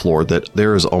across the floor that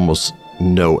there is almost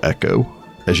no echo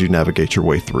as you navigate your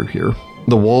way through here.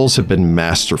 The walls have been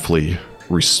masterfully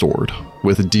restored,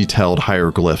 with detailed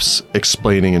hieroglyphs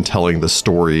explaining and telling the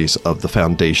stories of the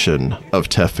foundation of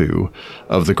Tefu,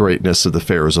 of the greatness of the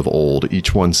pharaohs of old,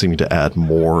 each one seeming to add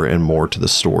more and more to the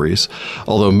stories,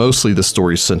 although mostly the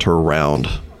stories center around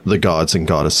the gods and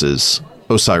goddesses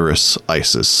Osiris,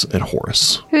 Isis, and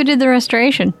Horus. Who did the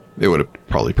restoration? It would have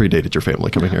probably predated your family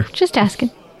coming here. Just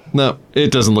asking. No,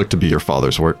 it doesn't look to be your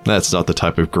father's work. That's not the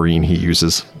type of green he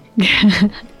uses.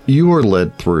 You are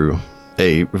led through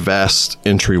a vast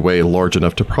entryway large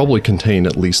enough to probably contain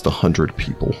at least 100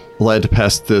 people. Led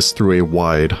past this through a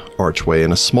wide archway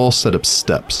and a small set of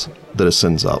steps that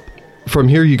ascends up. From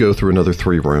here you go through another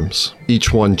 3 rooms,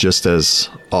 each one just as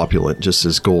opulent, just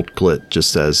as gold glit,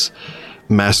 just as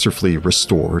masterfully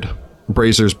restored.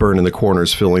 Braziers burn in the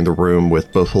corners, filling the room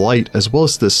with both light as well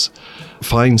as this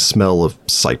fine smell of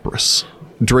cypress.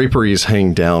 Draperies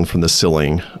hang down from the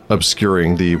ceiling,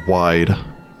 obscuring the wide,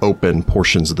 open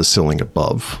portions of the ceiling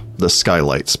above. The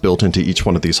skylights built into each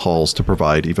one of these halls to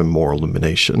provide even more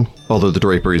illumination, although the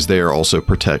draperies there also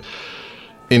protect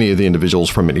any of the individuals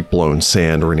from any blown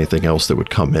sand or anything else that would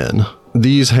come in.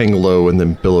 These hang low and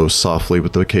then billow softly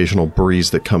with the occasional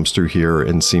breeze that comes through here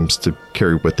and seems to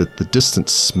carry with it the distant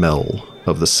smell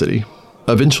of the city.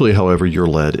 Eventually, however, you're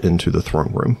led into the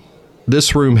throne room.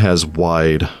 This room has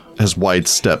wide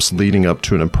steps leading up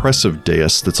to an impressive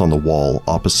dais that's on the wall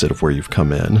opposite of where you've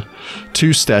come in.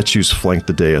 2 statues flank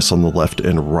the dais on the left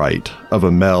and right of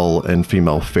a male and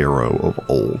female pharaoh of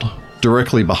old.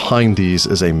 Directly behind these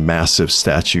is a massive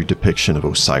statue depiction of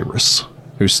Osiris,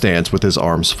 who stands with his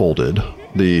arms folded,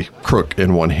 the crook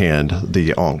in one hand,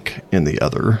 the ankh in the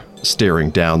other,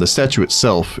 staring down. The statue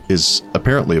itself is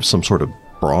apparently of some sort of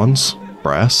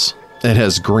brass. It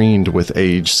has greened with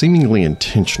age, seemingly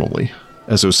intentionally,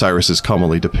 as Osiris is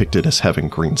commonly depicted as having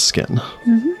green skin,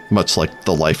 much like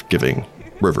the life-giving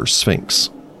river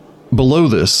Sphinx. Below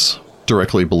this,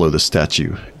 directly below the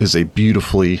statue, is a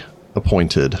beautifully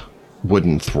appointed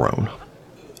wooden throne,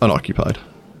 unoccupied.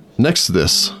 Next to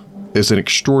this is an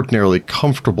extraordinarily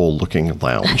comfortable-looking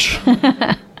lounge.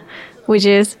 Which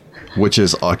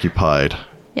is occupied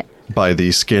by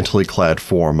the scantily clad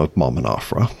form of Mama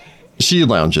Nafra. She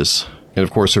lounges, and of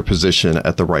course her position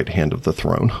at the right hand of the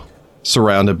throne,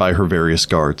 surrounded by her various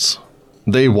guards.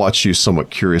 They watch you somewhat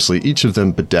curiously, each of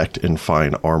them bedecked in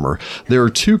fine armor. There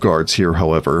are 2 guards here,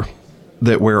 however,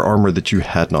 that wear armor that you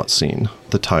had not seen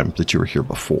the time that you were here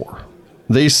before.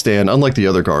 They stand, unlike the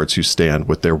other guards who stand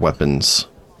with their weapons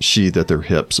sheathed at their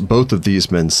hips, both of these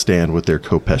men stand with their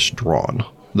khopesh drawn,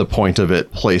 the point of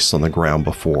it placed on the ground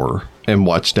before, and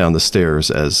watch down the stairs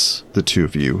as the 2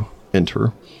 of you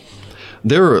enter.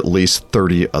 There are at least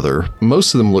 30 other,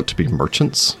 most of them look to be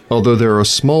merchants, although there are a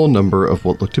small number of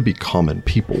what look to be common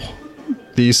people.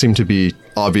 These seem to be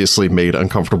obviously made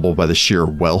uncomfortable by the sheer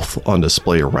wealth on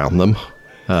display around them,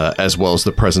 as well as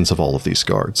the presence of all of these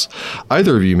guards.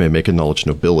 Either of you may make a knowledge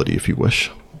nobility if you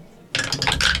wish.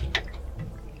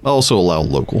 I'll also allow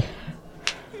local.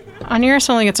 Onuris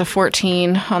only gets a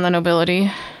 14 on the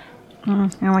nobility. I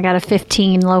only got a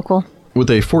 15 local. With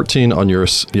a 14 on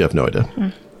yours, you have no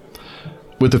idea.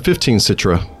 With a 15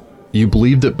 Citra, you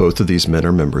believe that both of these men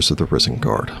are members of the Risen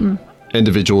Guard.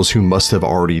 Individuals who must have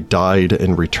already died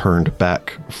and returned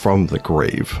back from the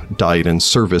grave, died in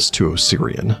service to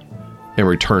Osirian, and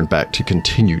returned back to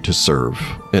continue to serve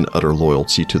in utter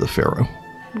loyalty to the Pharaoh.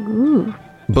 Ooh.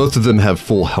 Both of them have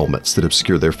full helmets that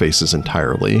obscure their faces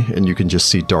entirely, and you can just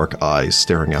see dark eyes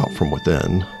staring out from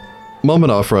within. Mama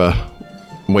Nafra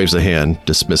waves a hand,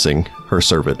 dismissing her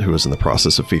servant who is in the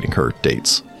process of feeding her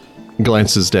dates.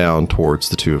 Glances down towards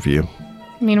the 2 of you.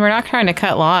 I mean, we're not trying to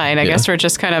cut line. I guess we're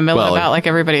just kind of milling about like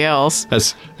everybody else.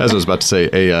 As I was about to say,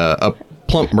 a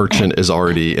plump merchant is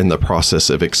already in the process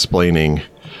of explaining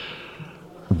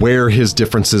where his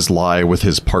differences lie with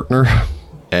his partner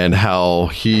and how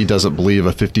he doesn't believe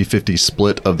a 50-50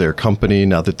 split of their company,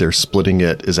 now that they're splitting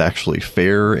it, is actually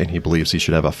fair, and he believes he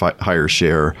should have a higher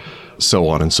share, so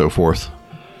on and so forth.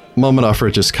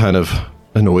 Mamanafra just kind of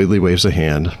annoyedly waves a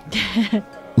hand.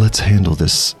 Let's handle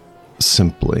this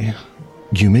simply.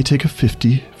 You may take a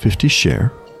 50-50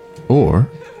 share, or...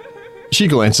 She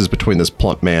glances between this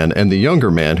plump man and the younger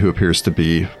man who appears to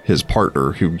be his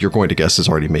partner, who you're going to guess has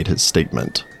already made his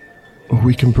statement. Or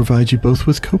we can provide you both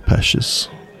with kopeshes,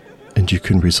 and you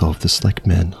can resolve this like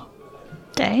men.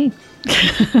 Dang.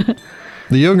 The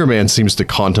younger man seems to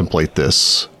contemplate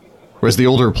this, whereas the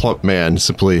older plump man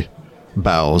simply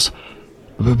bows.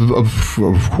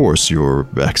 Of course, Your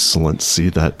Excellency,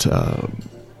 that...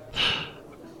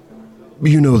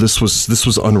 You know, this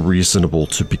was unreasonable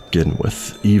to begin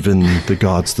with. Even the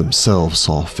gods themselves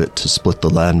saw fit to split the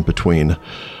land between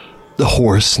the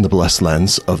Horus and the blessed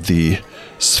lands of the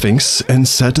Sphinx and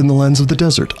Set in the lands of the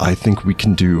desert. I think we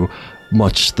can do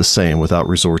much the same without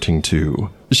resorting to...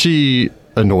 She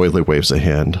annoyedly waves a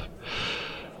hand.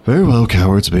 Very well,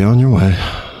 cowards, be on your way.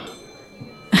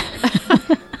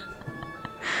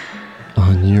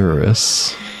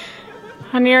 Onuris.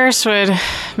 Onuris would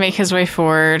make his way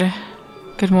forward.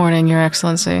 Good morning, Your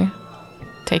Excellency.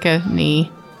 Take a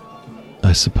knee.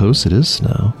 I suppose it is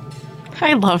now.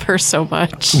 I love her so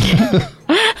much.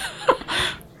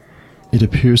 It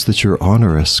appears that your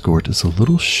honor escort is a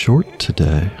little short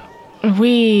today.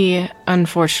 We,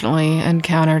 unfortunately,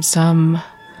 encountered some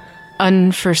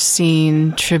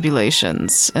unforeseen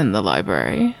tribulations in the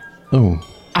library. Oh,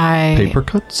 paper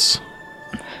cuts?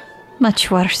 Much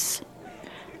worse.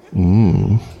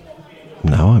 Now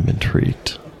I'm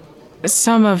intrigued.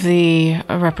 Some of the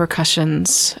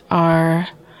repercussions are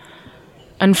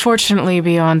unfortunately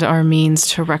beyond our means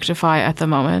to rectify at the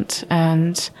moment,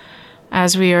 and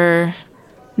as we are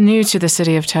new to the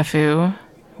city of Tefu,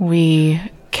 we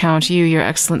count you, Your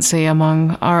Excellency,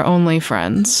 among our only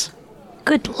friends.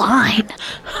 Good line.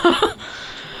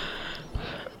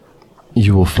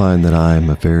 You will find that I am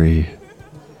a very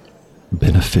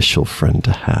beneficial friend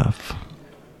to have.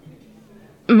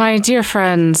 My dear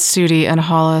friends Sudi and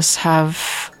Hollis have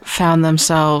found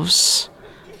themselves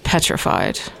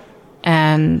petrified,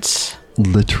 and...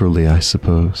 Literally, I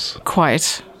suppose.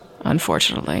 Quite,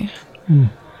 unfortunately.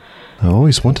 I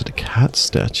always wanted a cat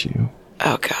statue.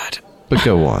 Oh, God. But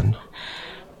go on.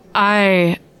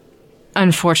 I,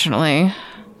 unfortunately,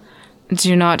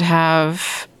 do not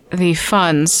have the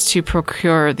funds to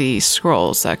procure the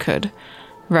scrolls that could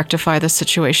rectify the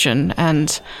situation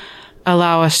and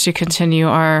allow us to continue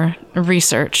our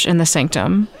research in the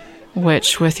sanctum,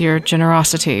 which, with your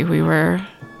generosity, we were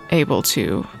able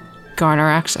to garner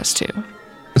access to.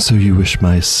 So you wish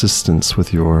my assistance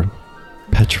with your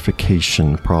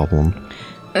petrification problem?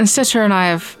 And Citra and I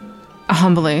have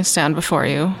humbly stand before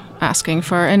you, asking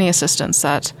for any assistance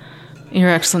that Your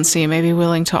Excellency may be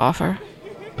willing to offer.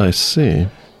 I see.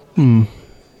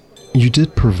 You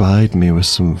did provide me with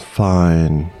some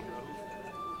fine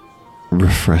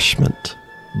refreshment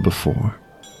before.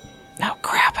 Oh,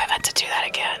 crap, I meant to do that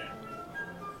again.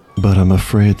 But I'm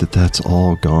afraid that that's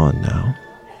all gone now.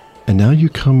 And now you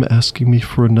come asking me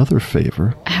for another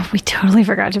favor. We totally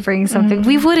forgot to bring something.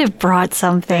 We would have brought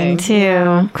something, too.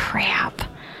 Yeah. Crap.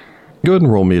 Go ahead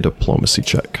and roll me a diplomacy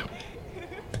check.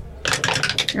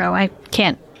 Oh, I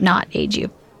can't not aid you.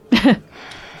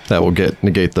 That will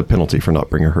negate the penalty for not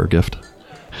bringing her a gift.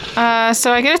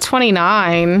 So I get a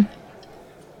 29.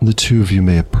 The two of you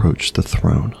may approach the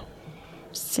throne.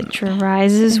 Citra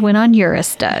rises when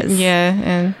Onuris does. Yeah,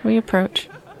 and we approach.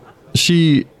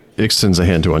 She extends a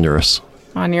hand to Onuris.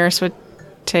 Onuris would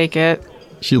take it.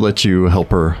 She lets you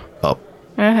help her up.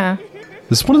 Uh-huh.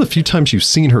 This is one of the few times you've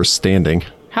seen her standing.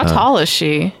 How tall is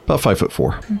she? About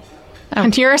 5'4".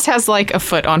 Onuris has like a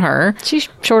foot on her. She's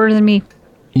shorter than me.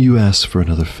 You asked for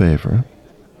another favor.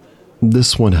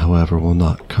 This one, however, will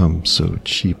not come so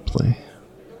cheaply.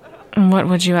 What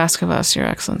would you ask of us, Your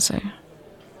Excellency?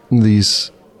 These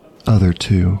other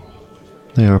two,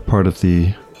 they are part of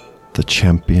the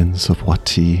champions of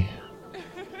Wati.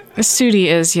 Sudi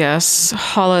is, yes.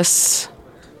 Hollis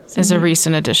is a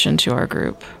recent addition to our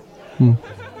group.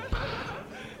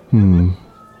 And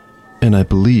I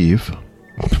believe,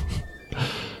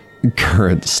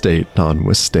 current state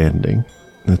notwithstanding,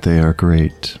 that they are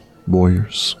great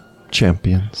warriors,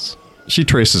 champions. She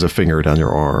traces a finger down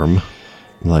your arm,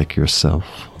 like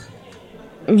yourself.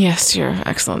 Yes, Your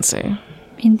Excellency.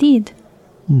 Indeed.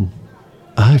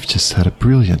 I've just had a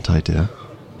brilliant idea.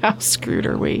 How screwed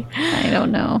are we? I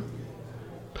don't know.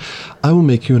 I will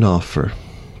make you an offer.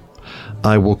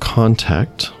 I will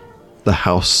contact the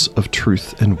House of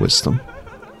Truth and Wisdom.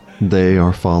 They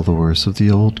are followers of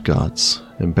the old gods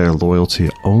and bear loyalty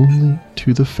only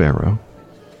to the Pharaoh.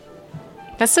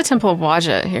 That's the Temple of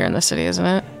Wadjet here in the city, isn't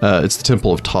it? It's the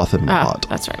Temple of Thoth and Oh, Maat.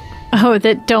 that's right. Oh,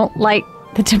 that don't like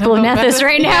the Temple of Nethys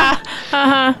right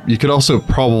now. You could also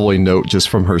probably note just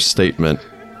from her statement,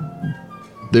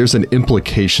 there's an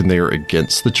implication they are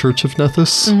against the Church of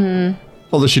Nethys,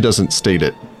 although she doesn't state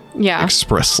it Yeah.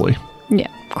 expressly. Yeah,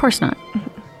 of course not.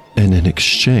 And in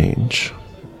exchange,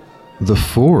 the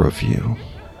four of you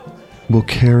will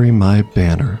carry my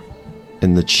banner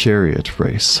in the chariot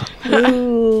race.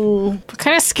 What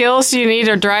kind of skills do you need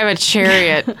to drive a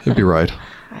chariot? You'd be right.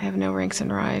 I have no ranks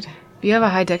in ride. You have a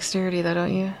high dexterity, though,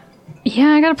 don't you? Yeah,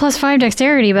 I got a +5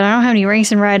 dexterity, but I don't have any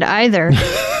ranks in ride either.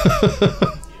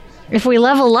 If we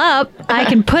level up, I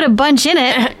can put a bunch in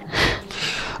it.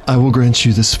 I will grant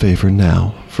you this favor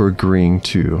now for agreeing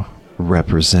to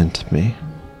represent me.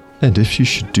 And if you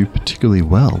should do particularly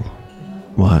well,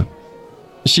 why?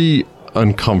 She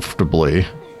uncomfortably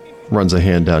runs a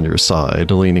hand down your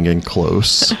side, leaning in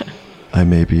close. I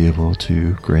may be able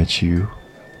to grant you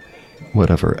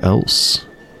whatever else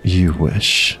you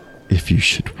wish if you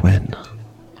should win.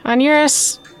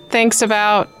 Onuris thinks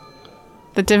about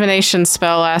the divination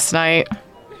spell last night.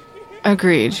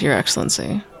 Agreed, Your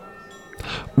Excellency.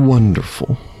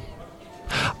 Wonderful.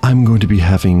 I'm going to be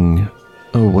having...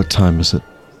 Oh, what time is it?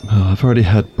 Oh, I've already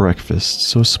had breakfast,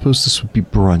 so I suppose this would be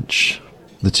brunch.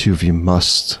 The two of you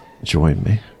must join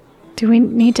me. Do we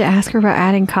need to ask her about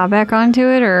adding Kabak onto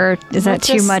it, or is that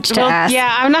too much to ask?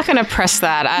 Yeah, I'm not going to press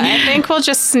that. I think we'll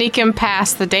just sneak him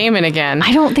past the Daemon again.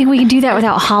 I don't think we can do that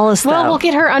without Hollis, though. Well, we'll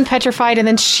get her unpetrified, and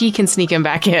then she can sneak him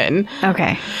back in.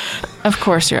 Okay. Of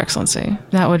course, Your Excellency.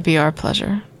 That would be our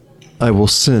pleasure. I will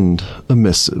send a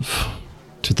missive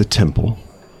to the temple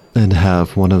and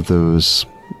have one of those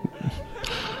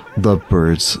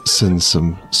lovebirds send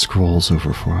some scrolls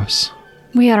over for us.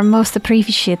 We are most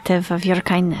appreciative of your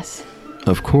kindness.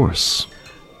 Of course.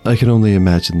 I can only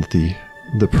imagine that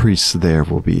the priests there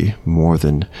will be more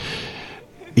than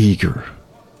eager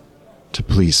to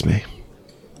please me.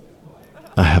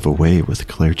 I have a way with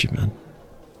clergymen.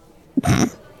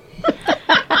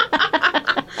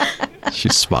 She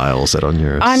smiles at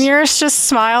Onuris. Onuris just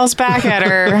smiles back at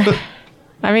her.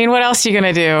 I mean, what else are you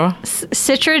going to do?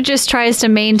 Citra just tries to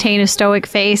maintain a stoic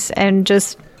face and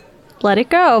just let it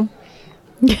go.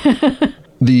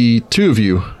 The two of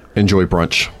you enjoy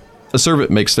brunch. A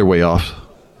servant makes their way off,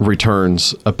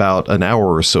 returns about an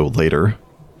hour or so later,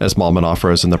 as Mom and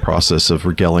Afra is in the process of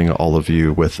regaling all of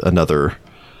you with another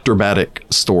dramatic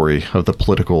story of the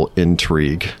political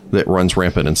intrigue that runs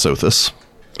rampant in Sothis.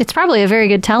 It's probably a very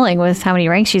good telling with how many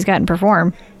ranks she's gotten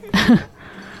perform.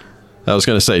 I was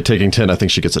going to say, taking 10, I think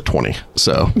she gets a 20.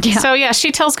 So, Yeah. So, yeah,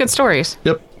 she tells good stories.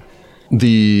 yep.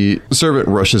 The servant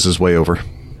rushes his way over,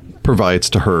 provides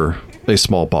to her a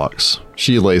small box.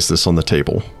 She lays this on the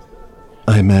table.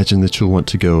 I imagine that you'll want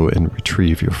to go and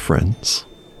retrieve your friends.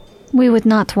 We would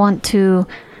not want to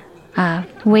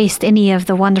waste any of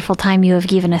the wonderful time you have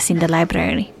given us in the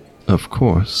library. Of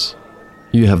course.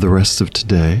 You have the rest of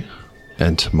today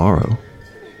and tomorrow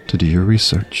to do your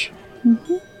research.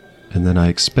 Mm-hmm. And then I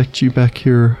expect you back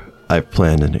here. I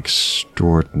plan an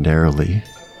extraordinarily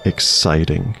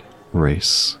exciting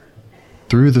race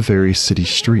through the very city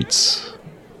streets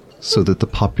so that the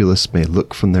populace may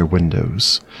look from their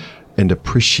windows and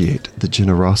appreciate the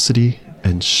generosity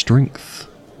and strength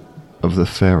of the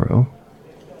Pharaoh.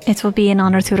 It will be an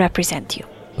honor to represent you.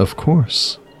 Of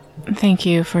course. Thank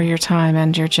you for your time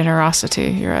and your generosity,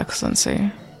 Your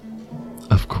Excellency.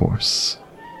 Of course.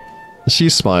 She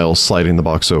smiles, sliding the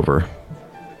box over.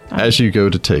 As you go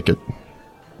to take it,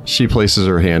 she places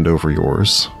her hand over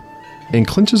yours and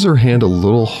clenches her hand a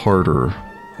little harder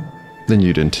than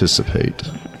you'd anticipate.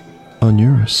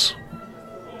 Onuris,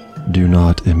 do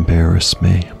not embarrass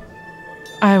me.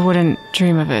 I wouldn't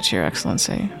dream of it, Your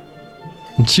Excellency.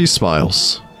 And she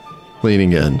smiles,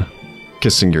 leaning in,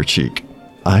 kissing your cheek.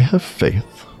 I have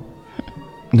faith.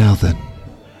 Now then,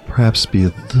 perhaps be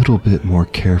a little bit more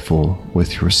careful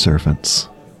with your servants.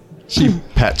 She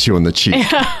pats you on the cheek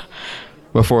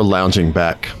before lounging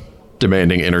back,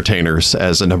 demanding entertainers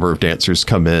as a number of dancers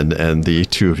come in and the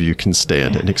two of you can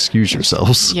stand and excuse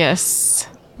yourselves. Yes.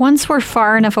 Once we're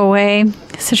far enough away,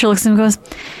 Citra looks at him and goes,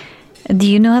 do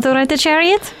you know how to ride the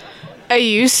chariot? I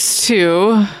used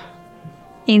to.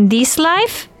 In this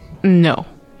life? No.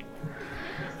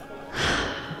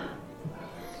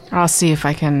 I'll see if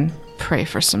I can pray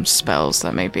for some spells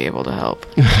that may be able to help.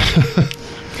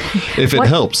 If it What-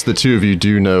 helps, the two of you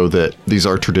do know that these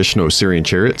are traditional Assyrian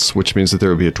chariots, which means that there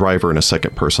will be a driver and a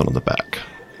second person on the back.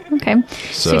 Okay.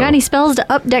 So you So- got any spells to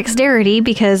up dexterity?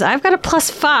 Because I've got a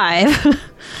 +5,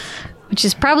 which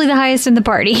is probably the highest in the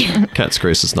party. Cat's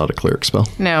Grace is not a cleric spell.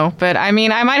 No, but I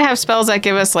mean, I might have spells that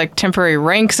give us like temporary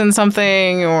ranks in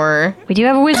something, or We do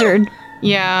have a wizard,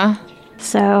 yeah.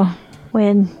 so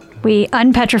when we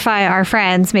unpetrify our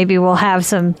friends, maybe we'll have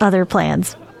some other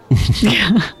plans.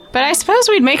 But I suppose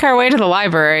we'd make our way to the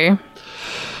library.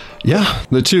 Yeah,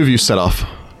 the two of you set off,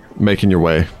 making your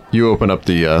way. You open up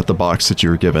the box that you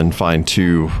were given, find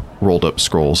 2 rolled up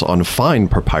scrolls on fine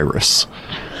papyrus.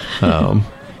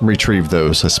 Retrieve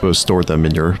those, I suppose, store them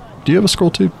in your... Do you have a scroll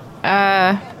too?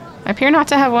 I appear not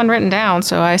to have one written down,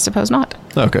 so I suppose not.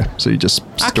 Okay, so you just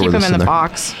I'll store keep this them in the there.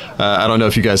 box. I don't know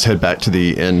if you guys head back to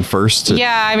the inn first.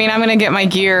 Yeah, I mean, I'm gonna get my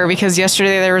gear because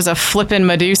yesterday there was a flippin'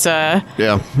 Medusa.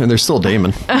 Yeah, and there's still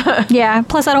Damon. Yeah,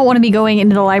 plus I don't want to be going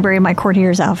into the library in my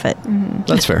courtier's outfit.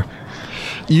 That's fair.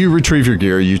 You retrieve your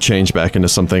gear, you change back into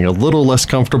something a little less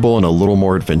comfortable and a little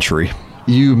more adventure-y.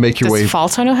 You make your way... Does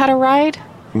Falto know how to ride?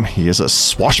 He is a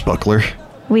swashbuckler.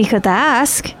 We could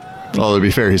ask. Well, to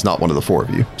be fair, he's not one of the 4 of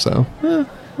you, so...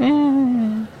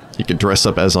 He could dress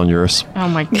up as Onuris. Oh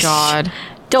my god.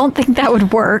 Don't think that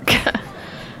would work.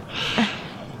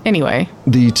 Anyway,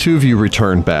 The 2 of you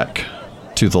return back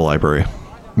to the library.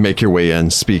 Make your way in,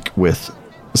 speak with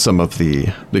some of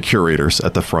the curators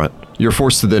at the front. You're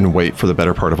forced to then wait for the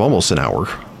better part of almost an hour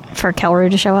For Kelru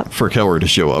to show up. for Keller to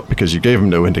show up because you gave him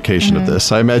no indication of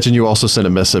this. I imagine you also sent a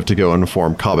missive to go and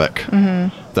inform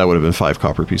Kabek. That would have been 5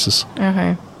 copper pieces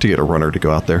okay. to get a runner to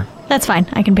go out there. That's fine.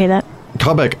 I can pay that.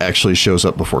 Kabek actually shows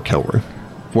up before Keller,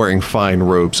 wearing fine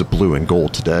robes of blue and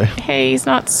gold today. Hey, he's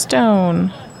not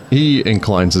stone. He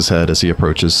inclines his head as he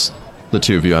approaches the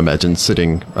 2 of you, I imagine,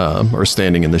 sitting or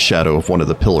standing in the shadow of one of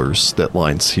the pillars that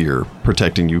lines here,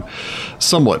 protecting you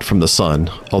somewhat from the sun.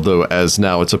 Although, as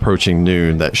now it's approaching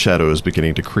noon, that shadow is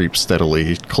beginning to creep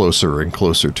steadily closer and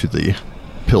closer to the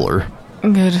pillar.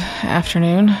 Good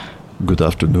afternoon. Good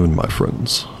afternoon, my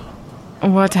friends.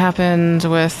 What happened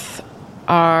with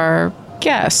our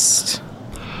guest?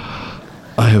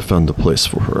 I have found a place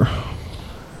for her.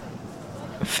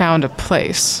 Found a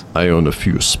place. I own a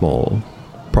few small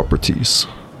properties.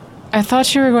 I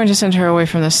thought you were going to send her away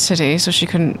from the city so she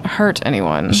couldn't hurt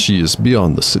anyone. She is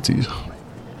beyond the city.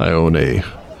 I own a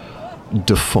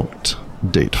defunct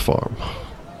date farm.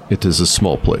 It is a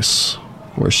small place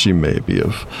where she may be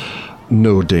of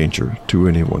no danger to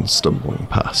anyone stumbling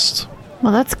past.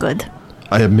 Well, that's good.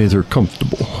 I have made her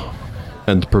comfortable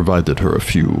and provided her a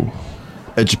few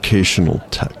educational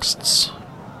texts.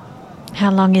 How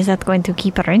long is that going to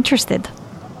keep her interested?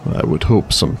 I would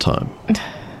hope sometime.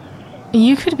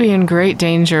 You could be in great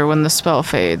danger when the spell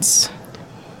fades.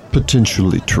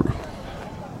 Potentially true.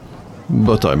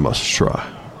 But I must try.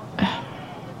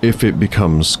 If it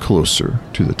becomes closer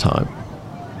to the time,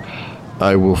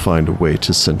 I will find a way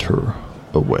to send her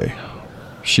away.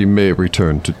 She may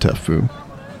return to Tefun,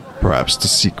 perhaps to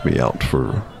seek me out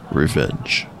for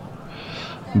revenge.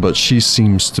 But she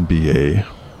seems to be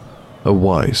a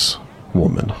wise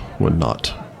woman when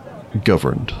not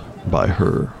governed by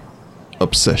her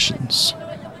obsessions.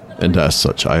 And as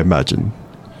such, I imagine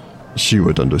she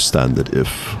would understand that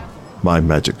if my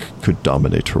magic could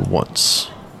dominate her once,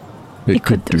 it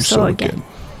could do so again.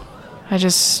 I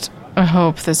just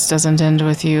hope this doesn't end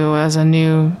with you as a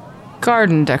new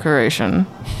garden decoration.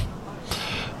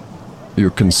 Your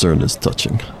concern is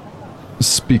touching.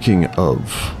 Speaking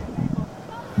of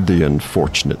the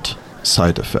unfortunate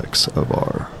side effects of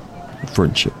our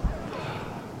friendship,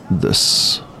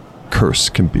 this curse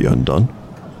can be undone.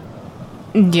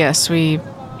 Yes, we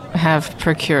have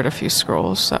procured a few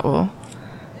scrolls that will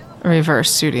reverse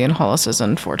Sudi and Hollis's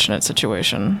unfortunate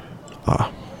situation.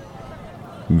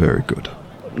 Very good.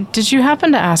 Did you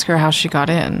happen to ask her how she got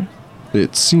in?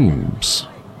 It seems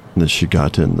that she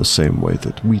got in the same way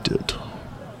that we did.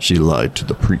 She lied to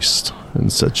the priest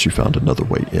and said she found another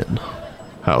way in.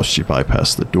 How she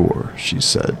bypassed the door, she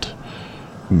said,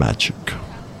 magic.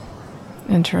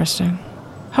 Interesting.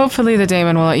 Hopefully the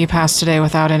daemon will let you pass today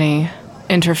without any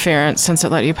interference, since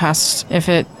it let you pass. If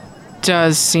it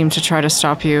does seem to try to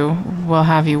stop you, we'll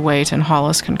have you wait and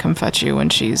Hollis can come fetch you when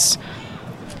she's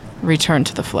returned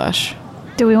to the flesh.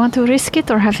 Do we want to risk it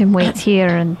or have him wait here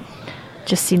and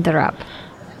just see the wrap?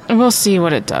 We'll see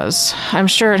what it does. I'm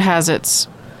sure it has its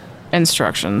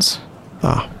instructions.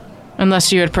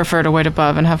 Unless you would prefer to wait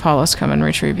above and have Hollis come and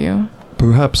retrieve you.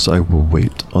 Perhaps I will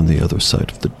wait on the other side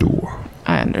of the door.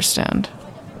 I understand.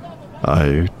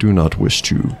 I do not wish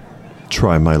to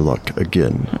try my luck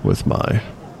again with my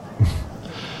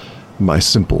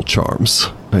simple charms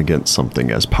against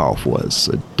something as powerful as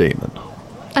a daemon.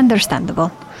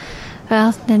 Understandable.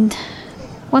 Well, then,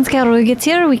 once Kelru gets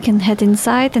here, we can head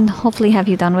inside and hopefully have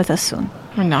you done with us soon.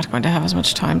 We're not going to have as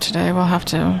much time today. We'll have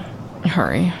to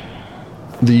hurry.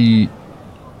 The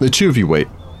two of you wait.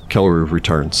 Kelru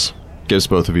returns, gives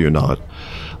both of you a nod,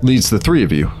 leads the three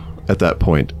of you at that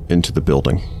point into the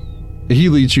building. He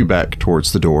leads you back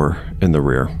towards the door in the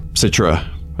rear. Citra,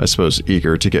 I suppose,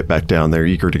 eager to get back down there,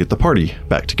 eager to get the party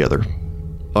back together.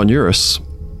 On Eurus,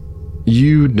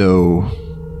 you know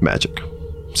magic.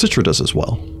 Citra does as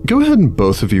well. Go ahead and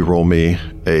both of you roll me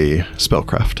a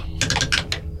spellcraft.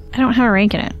 I don't have a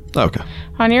rank in it. Okay.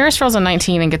 Onuris rolls a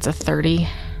 19 and gets a 30.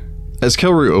 As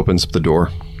Kelru opens the door,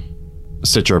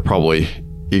 Citra probably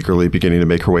eagerly beginning to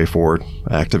make her way forward,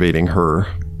 activating her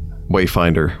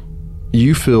Wayfinder.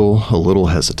 You feel a little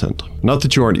hesitant. Not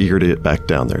that you aren't eager to get back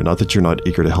down there, not that you're not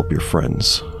eager to help your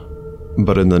friends,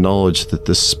 but in the knowledge that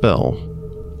this spell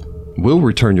will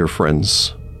return your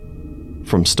friends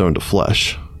from stone to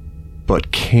flesh,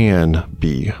 but can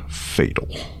be fatal,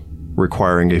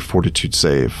 requiring a fortitude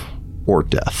save or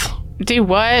death. Do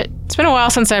what? It's been a while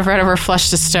since I've read over Flesh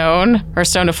to Stone, or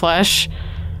Stone to Flesh.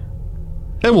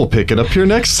 And we'll pick it up here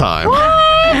next time.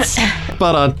 What?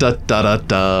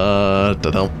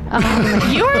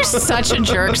 Ba-da-da-da-da-da-da. You are such a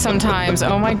jerk sometimes.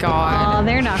 Oh my god. Oh,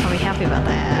 they're not going to be happy about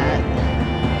that.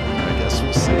 I guess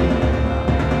we'll see.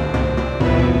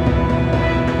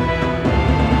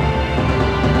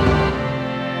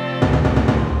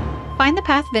 Find the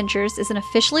Path Ventures is an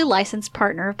officially licensed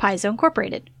partner of Paizo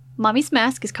Incorporated. Mummy's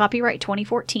Mask is copyright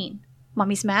 2014.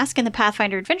 Mummy's Mask and the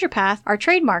Pathfinder Adventure Path are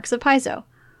trademarks of Paizo.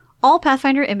 All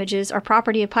Pathfinder images are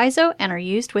property of Paizo and are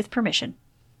used with permission.